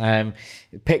 boys.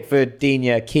 Pickford,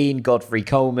 Digne, Keane, Godfrey,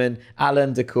 Coleman,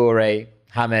 Alan, Doucouré,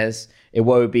 James,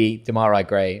 Iwobi, Demarai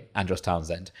Gray, Andros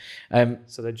Townsend.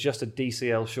 So they're just a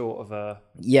DCL short of a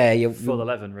full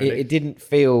 11, really. It didn't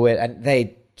feel it, and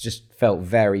they just felt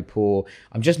very poor.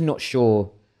 I'm just not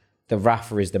sure that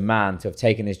Rafa is the man to have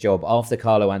taken this job after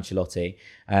Carlo Ancelotti.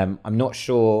 I'm not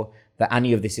sure that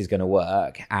any of this is going to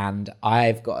work, and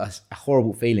I've got a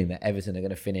horrible feeling that Everton are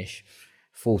going to finish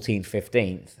 14th,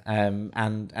 15th,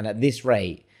 and at this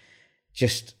rate,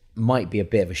 just might be a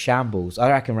bit of a shambles. I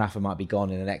reckon Rafa might be gone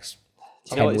in the next 10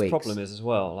 Do you know what weeks. his problem is as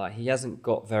well? Like, he hasn't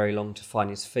got very long to find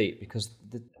his feet, because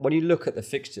when you look at the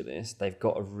fixture list, they've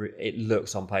got it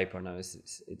looks on paper, I know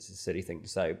it's a silly thing to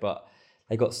say, but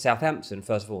they got Southampton,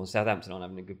 first of all, and Southampton aren't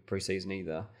having a good pre-season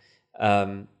either.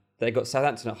 They've got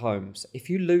Southampton at home. So if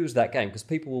you lose that game, because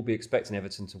people will be expecting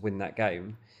Everton to win that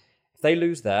game, if they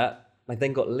lose that, they've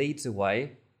then got Leeds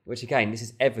away, which again, this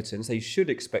is Everton, so you should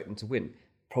expect them to win.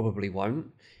 Probably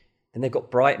won't. Then they've got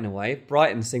Brighton away.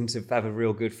 Brighton seem to have a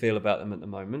real good feel about them at the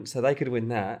moment, so they could win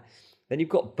that. Then you've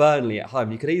got Burnley at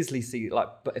home. You could easily see, like,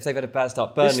 if they've had a bad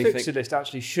start, Burnley... This fixture list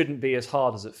actually shouldn't be as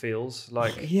hard as it feels.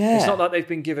 Like, Yeah. It's not like they've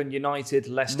been given United,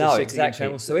 Leicester, No, City, exactly.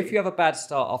 and Chelsea. So if you have a bad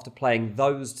start after playing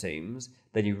those teams,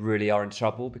 then you really are in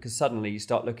trouble, because suddenly you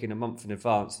start looking a month in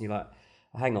advance and you're like,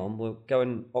 hang on, we're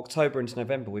going October into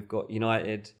November. We've got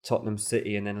United, Tottenham,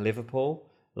 City, and then Liverpool.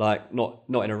 Like, not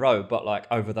in a row, but like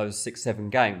over those 6-7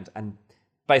 games. And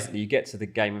basically you get to the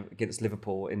game against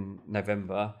Liverpool in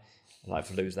November, and like,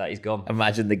 if you lose that, he's gone.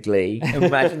 Imagine the glee.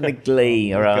 Imagine the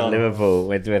glee around Liverpool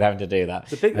with having to do that.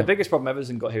 The biggest problem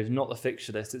Everton got here is not the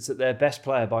fixture list. It's that their best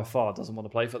player by far doesn't want to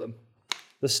play for them.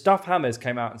 The stuff James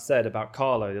came out and said about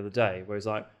Carlo the other day, where he's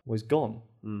like, well, he's gone.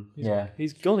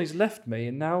 He's gone. He's left me,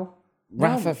 and now...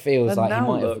 Rafa feels like he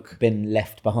might look. have been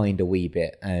left behind a wee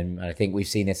bit. And I think we've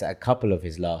seen this at a couple of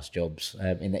his last jobs,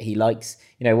 in that he likes,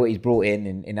 what he's brought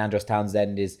in Andros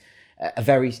Townsend is a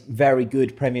very, very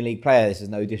good Premier League player. This is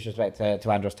no disrespect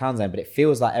to Andros Townsend, but it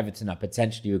feels like Everton are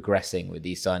potentially regressing with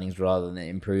these signings rather than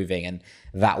improving, and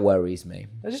that worries me.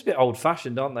 They're just a bit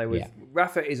old-fashioned, aren't they?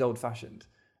 Rafa is old-fashioned.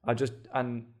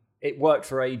 And it worked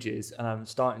for ages, and I'm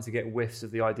starting to get whiffs of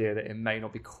the idea that it may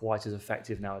not be quite as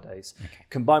effective nowadays. Okay.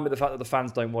 Combined with the fact that the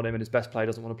fans don't want him and his best player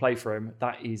doesn't want to play for him,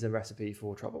 that is a recipe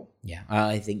for trouble. Yeah,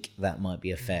 I think that might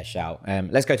be a fair shout.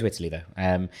 Let's go to Italy, though.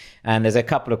 And there's a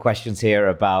couple of questions here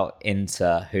about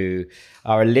Inter, who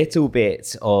are a little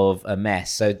bit of a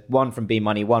mess. So one from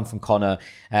B-Money, one from Connor.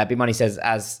 B-Money says,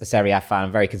 as a Serie A fan,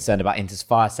 I'm very concerned about Inter's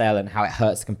fire sale and how it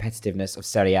hurts the competitiveness of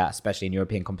Serie A, especially in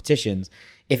European competitions.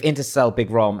 If Inter sell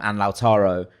Big Rom and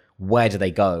Lautaro, where do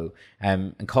they go?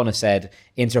 And Connor said,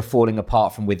 Inter are falling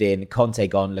apart from within. Conte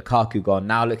gone, Lukaku gone.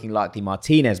 Now looking likely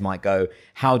Martinez might go.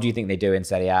 How do you think they do in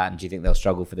Serie A? And do you think they'll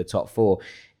struggle for the top 4?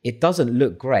 It doesn't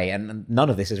look great. And none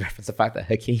of this is reference to the fact that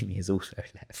Hakimi is also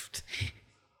left.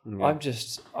 Yeah. I'm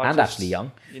just Ashley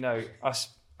Young.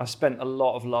 I spent a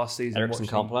lot of last season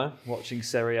watching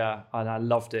Serie A, and I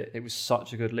loved it. It was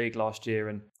such a good league last year,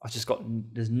 and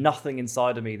there's nothing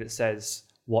inside of me that says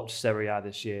watch Serie A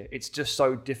this year. It's just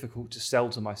so difficult to sell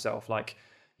to myself. Like,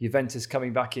 Juventus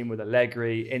coming back in with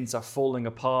Allegri, Inter falling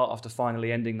apart after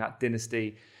finally ending that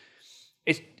dynasty.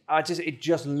 It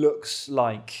just looks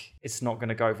like it's not going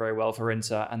to go very well for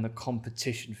Inter, and the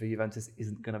competition for Juventus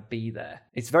isn't going to be there.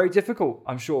 It's very difficult,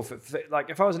 I'm sure. Like,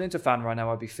 if I was an Inter fan right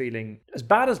now, I'd be feeling as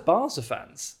bad as Barca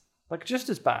fans. Like, just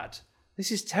as bad.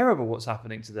 This is terrible what's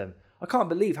happening to them. I can't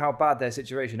believe how bad their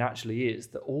situation actually is,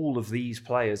 that all of these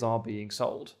players are being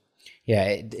sold. Yeah,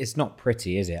 it's not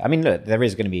pretty, is it? I mean, look, there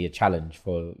is going to be a challenge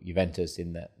for Juventus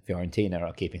in that Fiorentina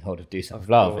are keeping hold of Dusan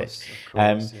Vlahovic.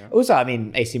 Yeah. Also, I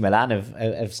mean, AC Milan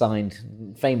have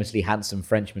signed famously handsome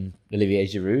Frenchman Olivier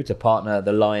Giroud to partner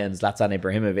the Lions' Zlatan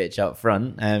Ibrahimovic up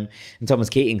front. And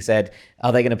Thomas Keating said,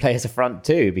 are they going to play as a front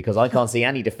two? Because I can't see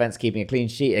any defence keeping a clean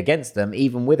sheet against them,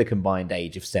 even with a combined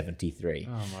age of 73.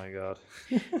 Oh, my God.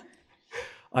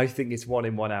 I think it's 1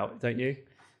 in, 1 out, don't you?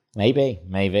 Maybe.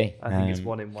 I think it's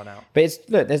 1 in, 1 out. But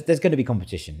there's going to be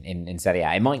competition in Serie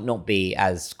A. It might not be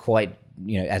as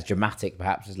as dramatic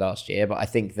perhaps as last year, but I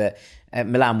think that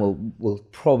Milan will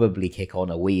probably kick on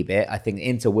a wee bit. I think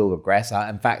Inter will regress.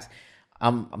 In fact,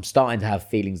 I'm starting to have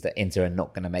feelings that Inter are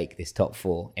not going to make this top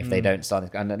 4 if they don't sign.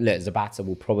 And look, Zapata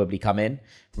will probably come in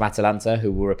from Atalanta,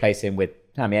 who will replace him with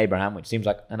Tammy Abraham, which seems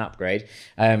like an upgrade.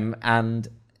 And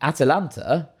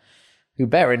Atalanta, who,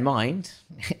 bear in mind,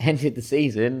 ended the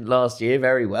season last year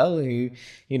very well, who,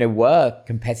 were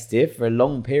competitive for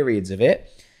long periods of it,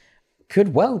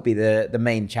 could well be the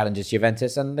main challengers to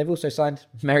Juventus. And they've also signed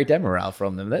Mary Demiral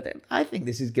from them. I think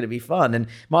this is going to be fun. And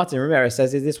Martin Ramirez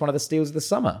says, is this one of the steals of the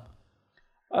summer?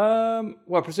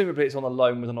 Well, presumably it's on a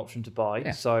loan with an option to buy.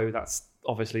 Yeah. So that's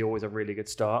obviously always a really good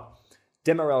start.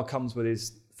 Demiral comes with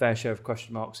his fair share of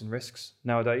question marks and risks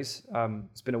nowadays.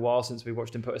 It's been a while since we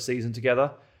watched him put a season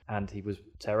together. And he was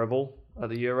terrible at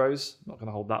the Euros. Not going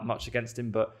to hold that much against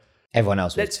him, but everyone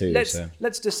else was too.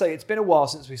 Let's just say it's been a while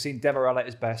since we've seen Demiral at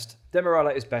his best. Demiral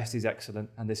at his best is excellent,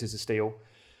 and this is a steal,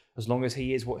 as long as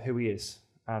he is who he is.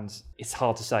 And it's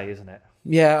hard to say, isn't it?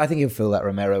 Yeah, I think he'll fill that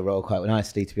Romero role quite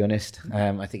nicely, to be honest.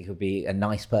 I think he'll be a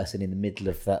nice person in the middle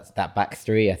of that back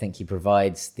three. I think he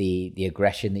provides the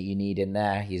aggression that you need in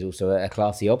there. He's also a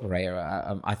classy operator.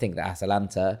 I think that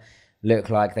Atalanta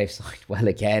look like they've signed well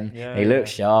again. They look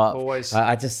sharp. Always.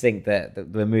 I just think that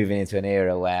we're moving into an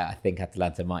era where I think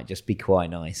Atalanta might just be quite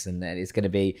nice, and it's going to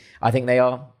be. I think they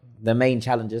are the main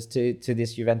challengers to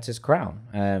this Juventus crown.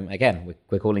 Again,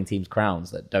 we're calling teams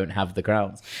crowns that don't have the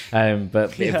crowns,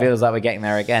 but it feels like we're getting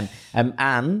there again.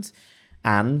 And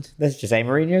there's Jose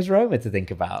Mourinho's Roma to think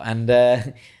about.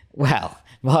 And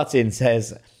Martin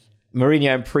says,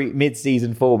 Mourinho in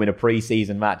mid-season form in a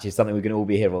pre-season match is something we can all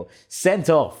be here for. Sent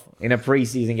off in a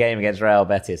pre-season game against Real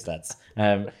Betis, lads.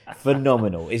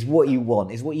 Phenomenal. It's what you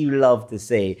want. It's what you love to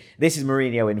see. This is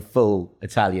Mourinho in full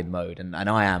Italian mode, and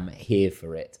I am here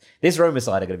for it. This Roma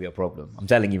side are going to be a problem. I'm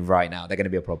telling you right now, they're going to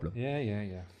be a problem. Yeah,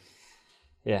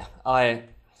 I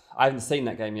haven't seen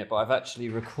that game yet, but I've actually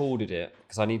recorded it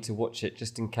because I need to watch it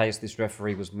just in case this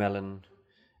referee was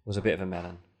a bit of a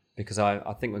melon. Because I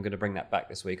think we're going to bring that back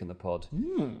this week on the pod.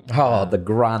 The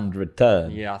grand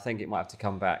return. Yeah, I think it might have to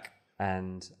come back.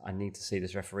 And I need to see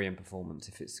this refereeing performance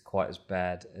if it's quite as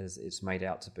bad as it's made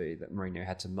out to be, that Mourinho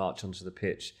had to march onto the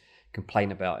pitch,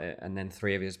 complain about it, and then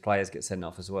 3 of his players get sent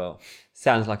off as well.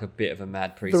 Sounds like a bit of a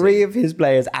mad pre-season. 3 of his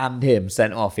players and him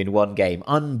sent off in one game.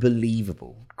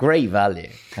 Unbelievable. Great value.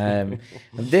 And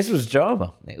this was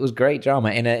drama. It was great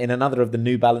drama in another of the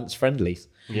New Balance friendlies.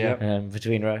 Yeah.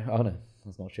 Between... Oh, no.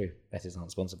 That's not true. Betis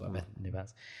aren't sponsored by New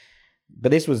Balance.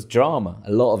 But this was drama,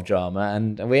 a lot of drama,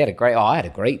 and we had I had a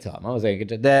great time. I was very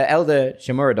good. The Elder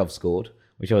Shomurodov scored,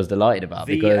 which I was delighted about.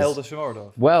 The Elder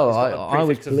Shomurodov. Well, I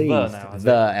was pleased.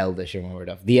 The Elder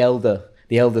Shomurodov. The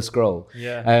Elder Scroll.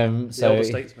 Yeah. The Elder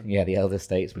Statesman. Yeah, the Elder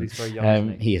Statesman. But he's very young,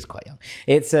 isn't he is quite young.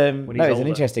 It's it's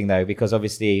interesting though, because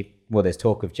obviously, there's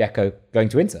talk of Dzeko going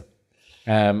to Inter.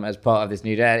 As part of this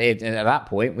new day. At that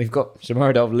point, we've got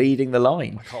Shomurodov leading the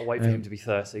line. I can't wait for him to be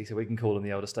 30 so we can call him the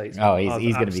Elder Statesman. Oh,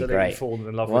 he's going to be great. Fallen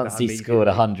in love Once with he's scored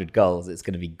 100 goals, it's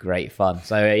going to be great fun.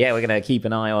 So, we're going to keep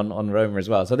an eye on Roma as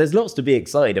well. So there's lots to be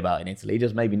excited about in Italy,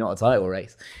 just maybe not a title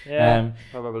race. Yeah,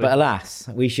 probably. But alas,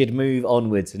 we should move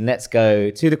onwards and let's go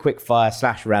to the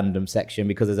quickfire / random section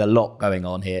because there's a lot going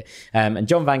on here. And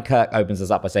John Van Kirk opens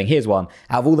us up by saying, here's one.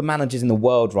 Out of all the managers in the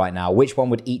world right now, which one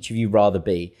would each of you rather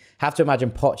be? Have to imagine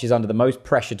Poch is under the most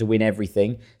pressure to win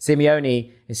everything.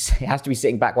 Simeone has to be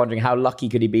sitting back wondering how lucky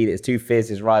could he be that his 2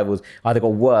 fiercest rivals either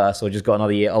got worse or just got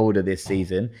another year older this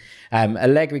season.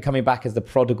 Allegri coming back as the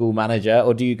prodigal manager,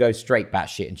 or do you go straight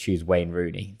batshit and choose Wayne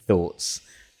Rooney? Thoughts?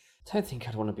 I don't think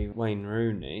I'd want to be Wayne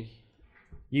Rooney.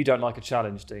 You don't like a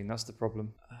challenge, Dean. That's the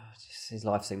problem. His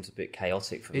life seems a bit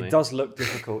chaotic for me. It does look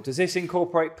difficult. Does this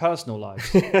incorporate personal lives?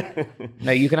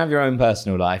 No, you can have your own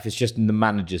personal life. It's just in the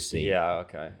manager's seat. Yeah,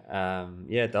 okay.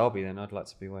 Derby then. I'd like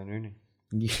to be Wayne Rooney.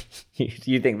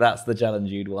 You think that's the challenge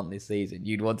you'd want this season?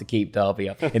 You'd want to keep Derby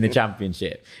up in the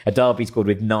Championship? A Derby squad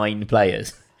with 9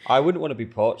 players? I wouldn't want to be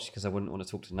Poch because I wouldn't want to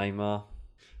talk to Neymar.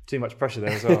 Too much pressure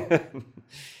there as well.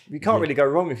 You can't really go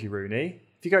wrong if you're Rooney.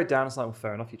 If you go down, it's like, well,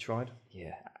 fair enough, you tried.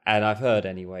 Yeah. And I've heard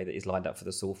anyway that he's lined up for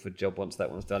the Salford job once that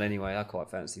one's done. Anyway, I quite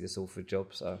fancy the Salford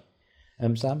job. So,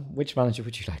 Sam, which manager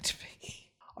would you like to be?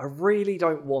 I really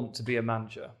don't want to be a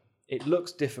manager. It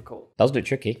looks difficult. Does look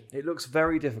tricky. It looks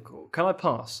very difficult. Can I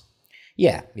pass?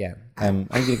 Yeah. I'm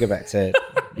going to go back to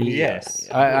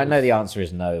yes. I know the answer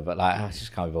is no, but I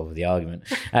just can't be bothered with the argument.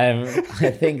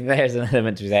 I think there's an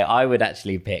element to say I would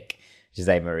actually pick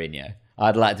Jose Mourinho.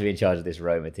 I'd like to be in charge of this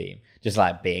Roma team, just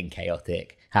like being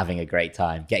chaotic, having a great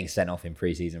time, getting sent off in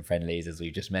pre-season friendlies, as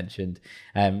we've just mentioned.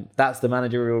 That's the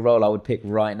managerial role I would pick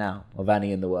right now of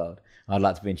any in the world. I'd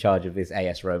like to be in charge of this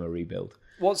AS Roma rebuild.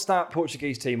 What's that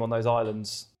Portuguese team on those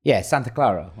islands? Yeah, Santa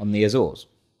Clara on the Azores.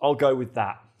 I'll go with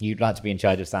that. You'd like to be in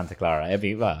charge of Santa Clara.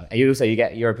 You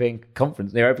get Europa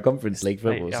Conference League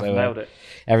football. Mate, I've so nailed it.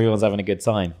 Everyone's having a good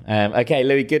time. Okay,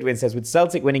 Louis Goodwin says, with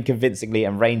Celtic winning convincingly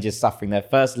and Rangers suffering their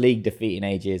first league defeat in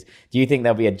ages, do you think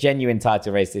there'll be a genuine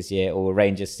title race this year, or will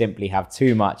Rangers simply have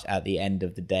too much at the end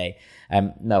of the day?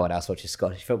 No one else watches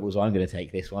Scottish football, so I'm going to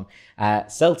take this one.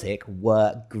 Celtic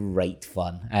were great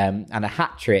fun. And a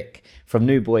hat-trick from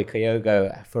new boy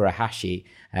Kyogo Furuhashi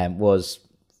was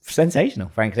sensational,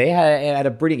 frankly. He had a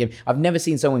brilliant game. I've never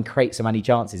seen someone create so many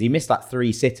chances. He missed like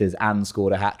 3 sitters and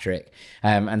scored a hat-trick.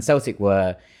 And Celtic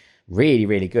were really,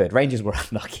 really good. Rangers were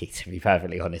unlucky, to be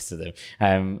perfectly honest to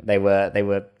them. They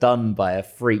were done by a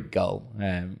freak goal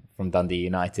from Dundee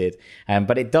United.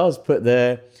 But it does put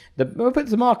the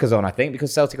markers on, I think,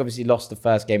 because Celtic obviously lost the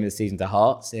first game of the season to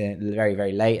Hearts very,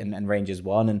 very late, and Rangers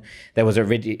won. And there was a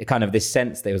kind of this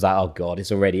sense that it was like, oh God,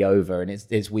 it's already over and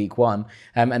it's week 1.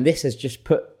 And this has just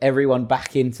put everyone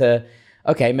back into,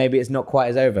 okay, maybe it's not quite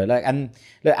as over.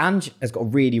 Ange has got a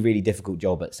really, really difficult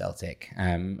job at Celtic,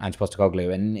 Ange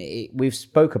Postecoglou, and we've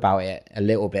spoke about it a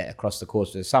little bit across the course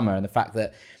of the summer, and the fact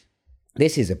that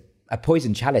this is a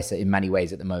poison chalice in many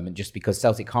ways at the moment, just because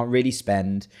Celtic can't really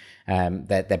spend.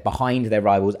 They're behind their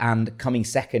rivals, and coming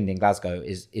second in Glasgow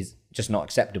is just not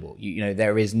acceptable. You know,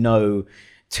 there is no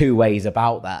two ways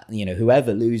about that. You know,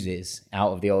 whoever loses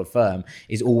out of the Old Firm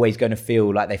is always going to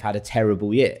feel like they've had a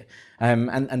terrible year.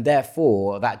 And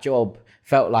therefore, that job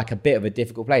felt like a bit of a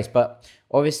difficult place. But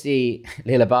obviously,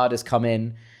 Lila Bada's come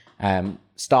in,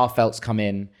 Starfelt's come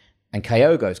in, and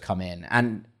Kyogo's come in.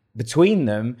 And between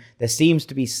them, there seems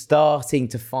to be starting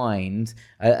to find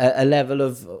a level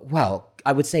of, well,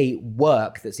 I would say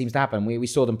work that seems to happen. We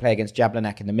saw them play against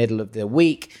Jablonec in the middle of the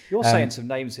week. You're saying some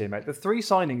names here, mate. The 3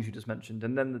 signings you just mentioned,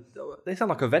 and then they sound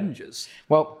like Avengers.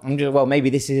 Well, maybe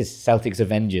this is Celtic's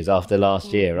Avengers after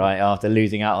last year, right? After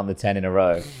losing out on the 10 in a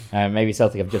row. Maybe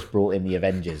Celtic have just brought in the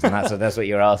Avengers, and that's what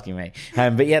you're asking me.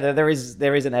 But yeah, there is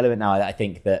an element now that I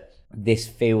think that this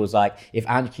feels like if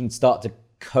Ange can start to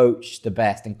coach the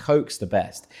best and coax the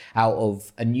best out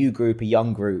of a new group, a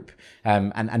young group,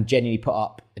 and genuinely put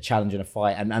up a challenge and a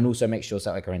fight, and also make sure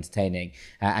Celtic are entertaining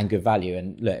and good value.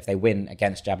 And look, if they win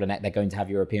against Jablonec, they're going to have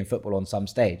European football on some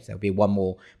stage. There'll be one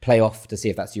more playoff to see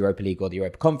if that's the Europa League or the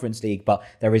Europa Conference League, but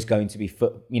there is going to be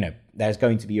there's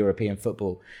going to be European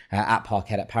football at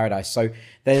Parkhead at Paradise. So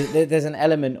there's an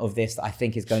element of this that I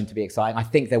think is going to be exciting. I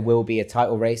think there will be a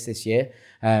title race this year,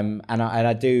 and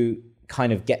I do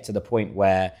kind of get to the point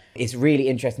where it's really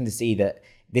interesting to see that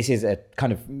this is a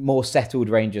kind of more settled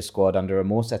Rangers squad under a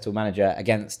more settled manager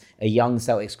against a young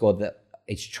Celtic squad that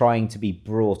is trying to be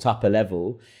brought up a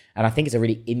level. And I think it's a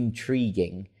really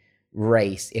intriguing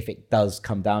race if it does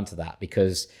come down to that,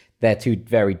 because they're 2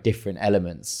 very different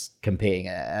elements competing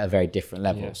at a very different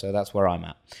level. Yeah. So that's where I'm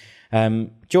at.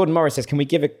 Jordan Morris says, can we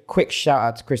give a quick shout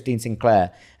out to Christine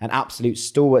Sinclair, an absolute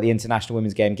stalwart at the international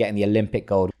women's game, getting the Olympic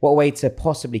gold? What a way to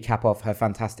possibly cap off her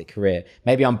fantastic career.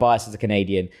 Maybe I'm biased as a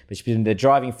Canadian, but she's been the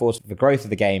driving force for the growth of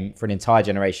the game for an entire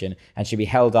generation, and should be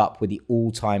held up with the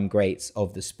all-time greats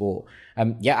of the sport.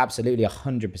 Yeah, absolutely,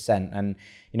 100%. And,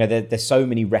 you know, there's so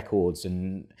many records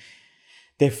and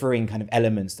differing kind of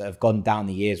elements that have gone down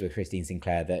the years with Christine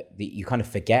Sinclair that you kind of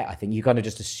forget. I think you kind of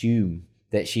just assume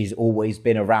that she's always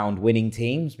been around winning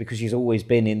teams because she's always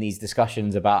been in these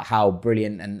discussions about how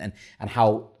brilliant and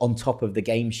how on top of the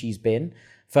game she's been.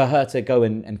 For her to go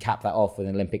and cap that off with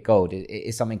an Olympic gold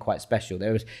is something quite special.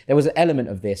 There was an element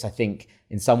of this, I think,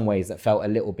 in some ways that felt a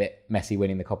little bit messy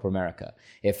winning the Copa America.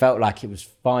 It felt like it was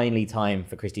finally time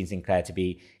for Christine Sinclair to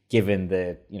be given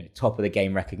the top of the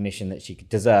game recognition that she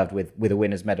deserved with a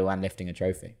winner's medal and lifting a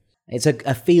trophy. It's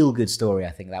a feel-good story,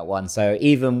 I think, that one. So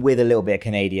even with a little bit of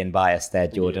Canadian bias there,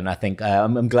 Jordan, I think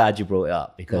I'm glad you brought it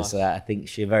up because I think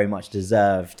she very much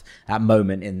deserved that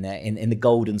moment in the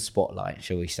golden spotlight,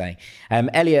 shall we say.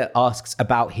 Elliot asks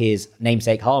about his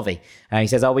namesake, Harvey. He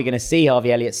says, are we going to see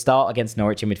Harvey Elliott start against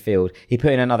Norwich in midfield? He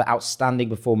put in another outstanding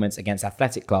performance against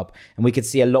Athletic Club, and we could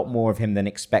see a lot more of him than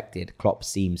expected. Klopp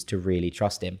seems to really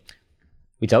trust him.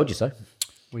 We told you so.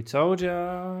 We told you.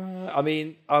 I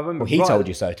mean, I remember. Well, he told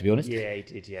you so, to be honest. Yeah, he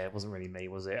did. Yeah, it wasn't really me,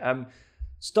 was it?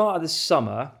 Start of the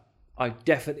summer, I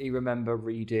definitely remember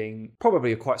reading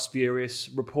probably a quite spurious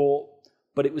report,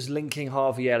 but it was linking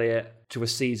Harvey Elliott to a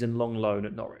season-long loan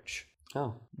at Norwich.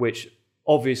 Oh, which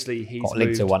obviously he's got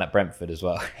linked to one at Brentford as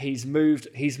well. He's moved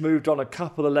on a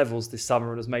couple of levels this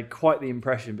summer and has made quite the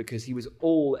impression because he was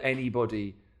all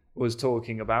anybody was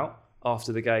talking about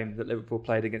after the game that Liverpool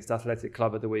played against Athletic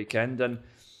Club at the weekend. And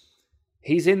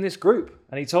he's in this group.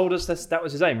 And he told us that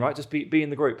was his aim, right? Just be in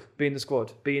the group, be in the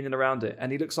squad, be in and around it.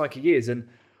 And he looks like he is. And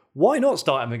why not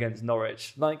start him against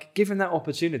Norwich? Like, give him that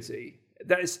opportunity.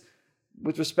 That is,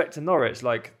 with respect to Norwich,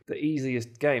 like the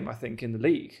easiest game, I think, in the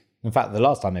league. In fact, the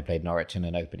last time they played Norwich in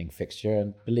an opening fixture,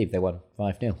 I believe they won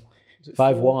 5-0. 5-1.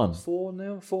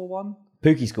 4-0? 4-1?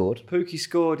 Pookie scored. Pookie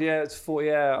scored, yeah. It's 4,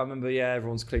 yeah. I remember, yeah,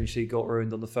 everyone's clean sheet got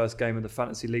ruined on the first game of the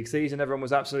Fantasy League season. Everyone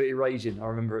was absolutely raging. I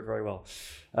remember it very well.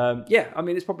 Yeah, I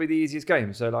mean, it's probably the easiest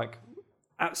game. So, like,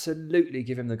 absolutely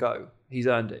give him the go. He's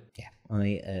earned it. Yeah,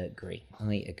 I agree.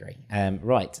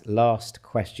 Right, last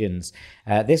questions.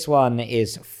 This one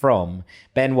is from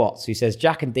Ben Watts, who says,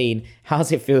 Jack and Dean, how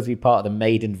does it feel to be part of the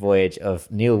maiden voyage of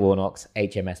Neil Warnock's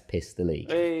HMS Piss the League?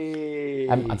 Hey.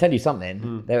 I'll tell you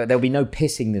something. There'll be no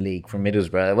pissing the league from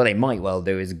Middlesbrough. What they might well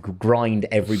do is grind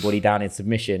everybody down in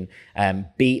submission,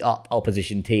 beat up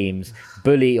opposition teams,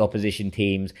 bully opposition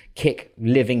teams, kick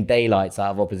living daylights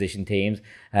out of opposition teams,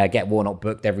 get Warnock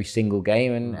booked every single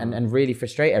game and really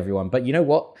frustrate everyone. But you know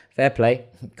what? Fair play.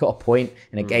 Got a point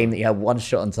in a game that you had one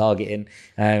shot on target in.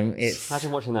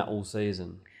 Imagine watching that all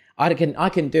season. I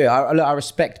can do it. I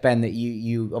respect, Ben, that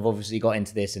you have obviously got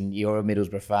into this and you're a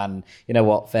Middlesbrough fan. You know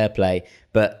what? Fair play.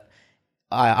 But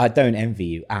I don't envy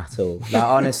you at all. Like,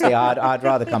 honestly, I'd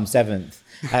rather come seventh.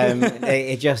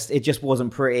 It just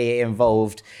wasn't pretty. It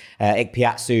involved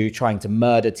Ikpeazu trying to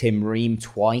murder Tim Ream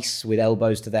twice with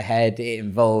elbows to the head. It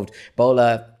involved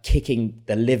Bowler kicking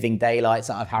the living daylights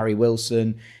out of Harry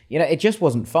Wilson. You know, it just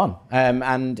wasn't fun.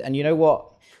 And you know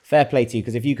what? Fair play to you,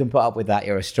 because if you can put up with that,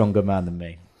 you're a stronger man than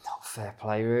me. Not fair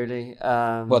play, really.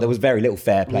 Well, there was very little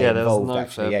fair play involved, no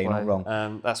actually. Fair you're play. not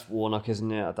wrong. That's Warnock,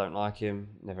 isn't it? I don't like him.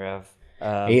 Never have.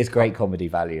 He is great comedy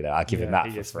value, though. I give him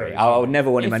that for free. very I would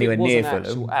never want him anywhere near Fulham. If it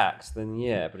was an actual act, then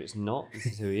yeah, but it's not. This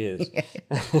is who he is.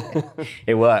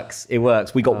 It works.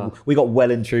 We got well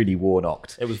and truly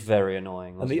Warnocked. It was very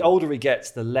annoying. And the older he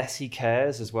gets, the less he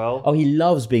cares as well. Oh, he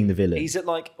loves being the villain. He's at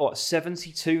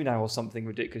 72 now or something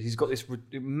ridiculous. He's got this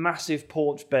massive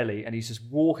paunch belly and he's just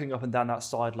walking up and down that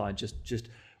sideline, just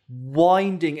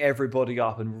winding everybody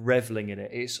up and reveling in it.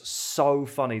 It's so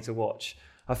funny to watch.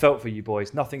 I felt for you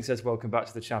boys. Nothing says welcome back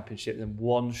to the Championship than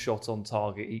one shot on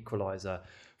target equaliser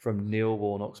from Neil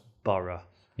Warnock's Borough.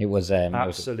 It was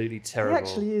absolutely terrible. He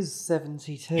actually is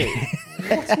 72.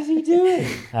 What is he doing?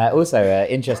 Also,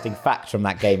 interesting fact from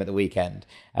that game at the weekend.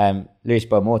 Luis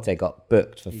Belmonte got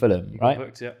booked for Fulham, right?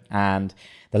 Booked, yeah. And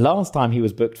the last time he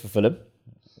was booked for Fulham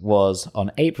was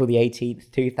on April the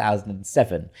 18th,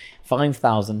 2007.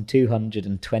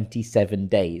 5,227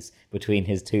 days between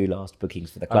his two last bookings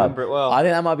for the club. I remember it well. I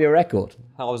think that might be a record.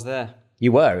 I was there.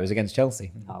 You were. It was against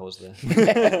Chelsea. I was there.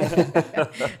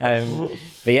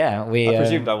 But yeah, I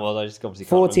presumed I was. I just obviously can't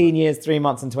 14 remember. years, 3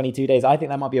 months and 22 days. I think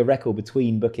that might be a record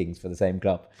between bookings for the same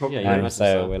club. Yeah,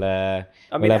 so we'll I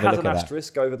mean, we'll it have a has look an at that.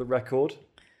 asterisk over the record.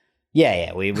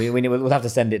 Yeah, we'll have to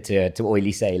send it to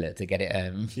Oily Sailor to get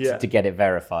it to get it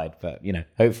verified. But you know,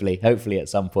 hopefully at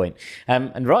some point.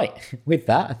 And right, with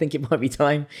that, I think it might be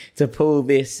time to pull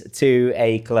this to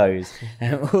a close.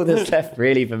 All that's left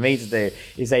really for me to do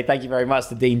is say thank you very much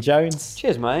to Dean Jones.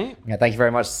 Cheers, mate. Yeah, thank you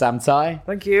very much to Sam Ty.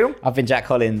 Thank you. I've been Jack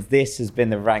Collins. This has been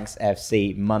the Ranks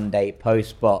FC Monday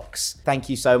Post Box. Thank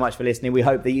you so much for listening. We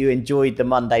hope that you enjoyed the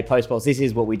Monday Post Box. This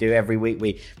is what we do every week.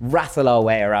 We rattle our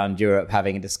way around Europe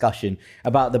having a discussion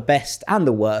about the best and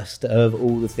the worst of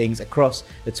all the things across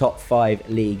the top 5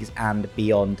 leagues and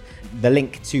beyond. The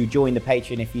link to join the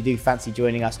Patreon if you do fancy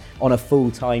joining us on a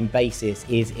full-time basis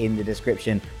is in the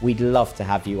description. We'd love to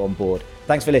have you on board.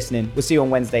 Thanks for listening. We'll see you on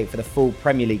Wednesday for the full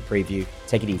Premier League preview.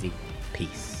 Take it easy.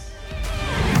 Peace.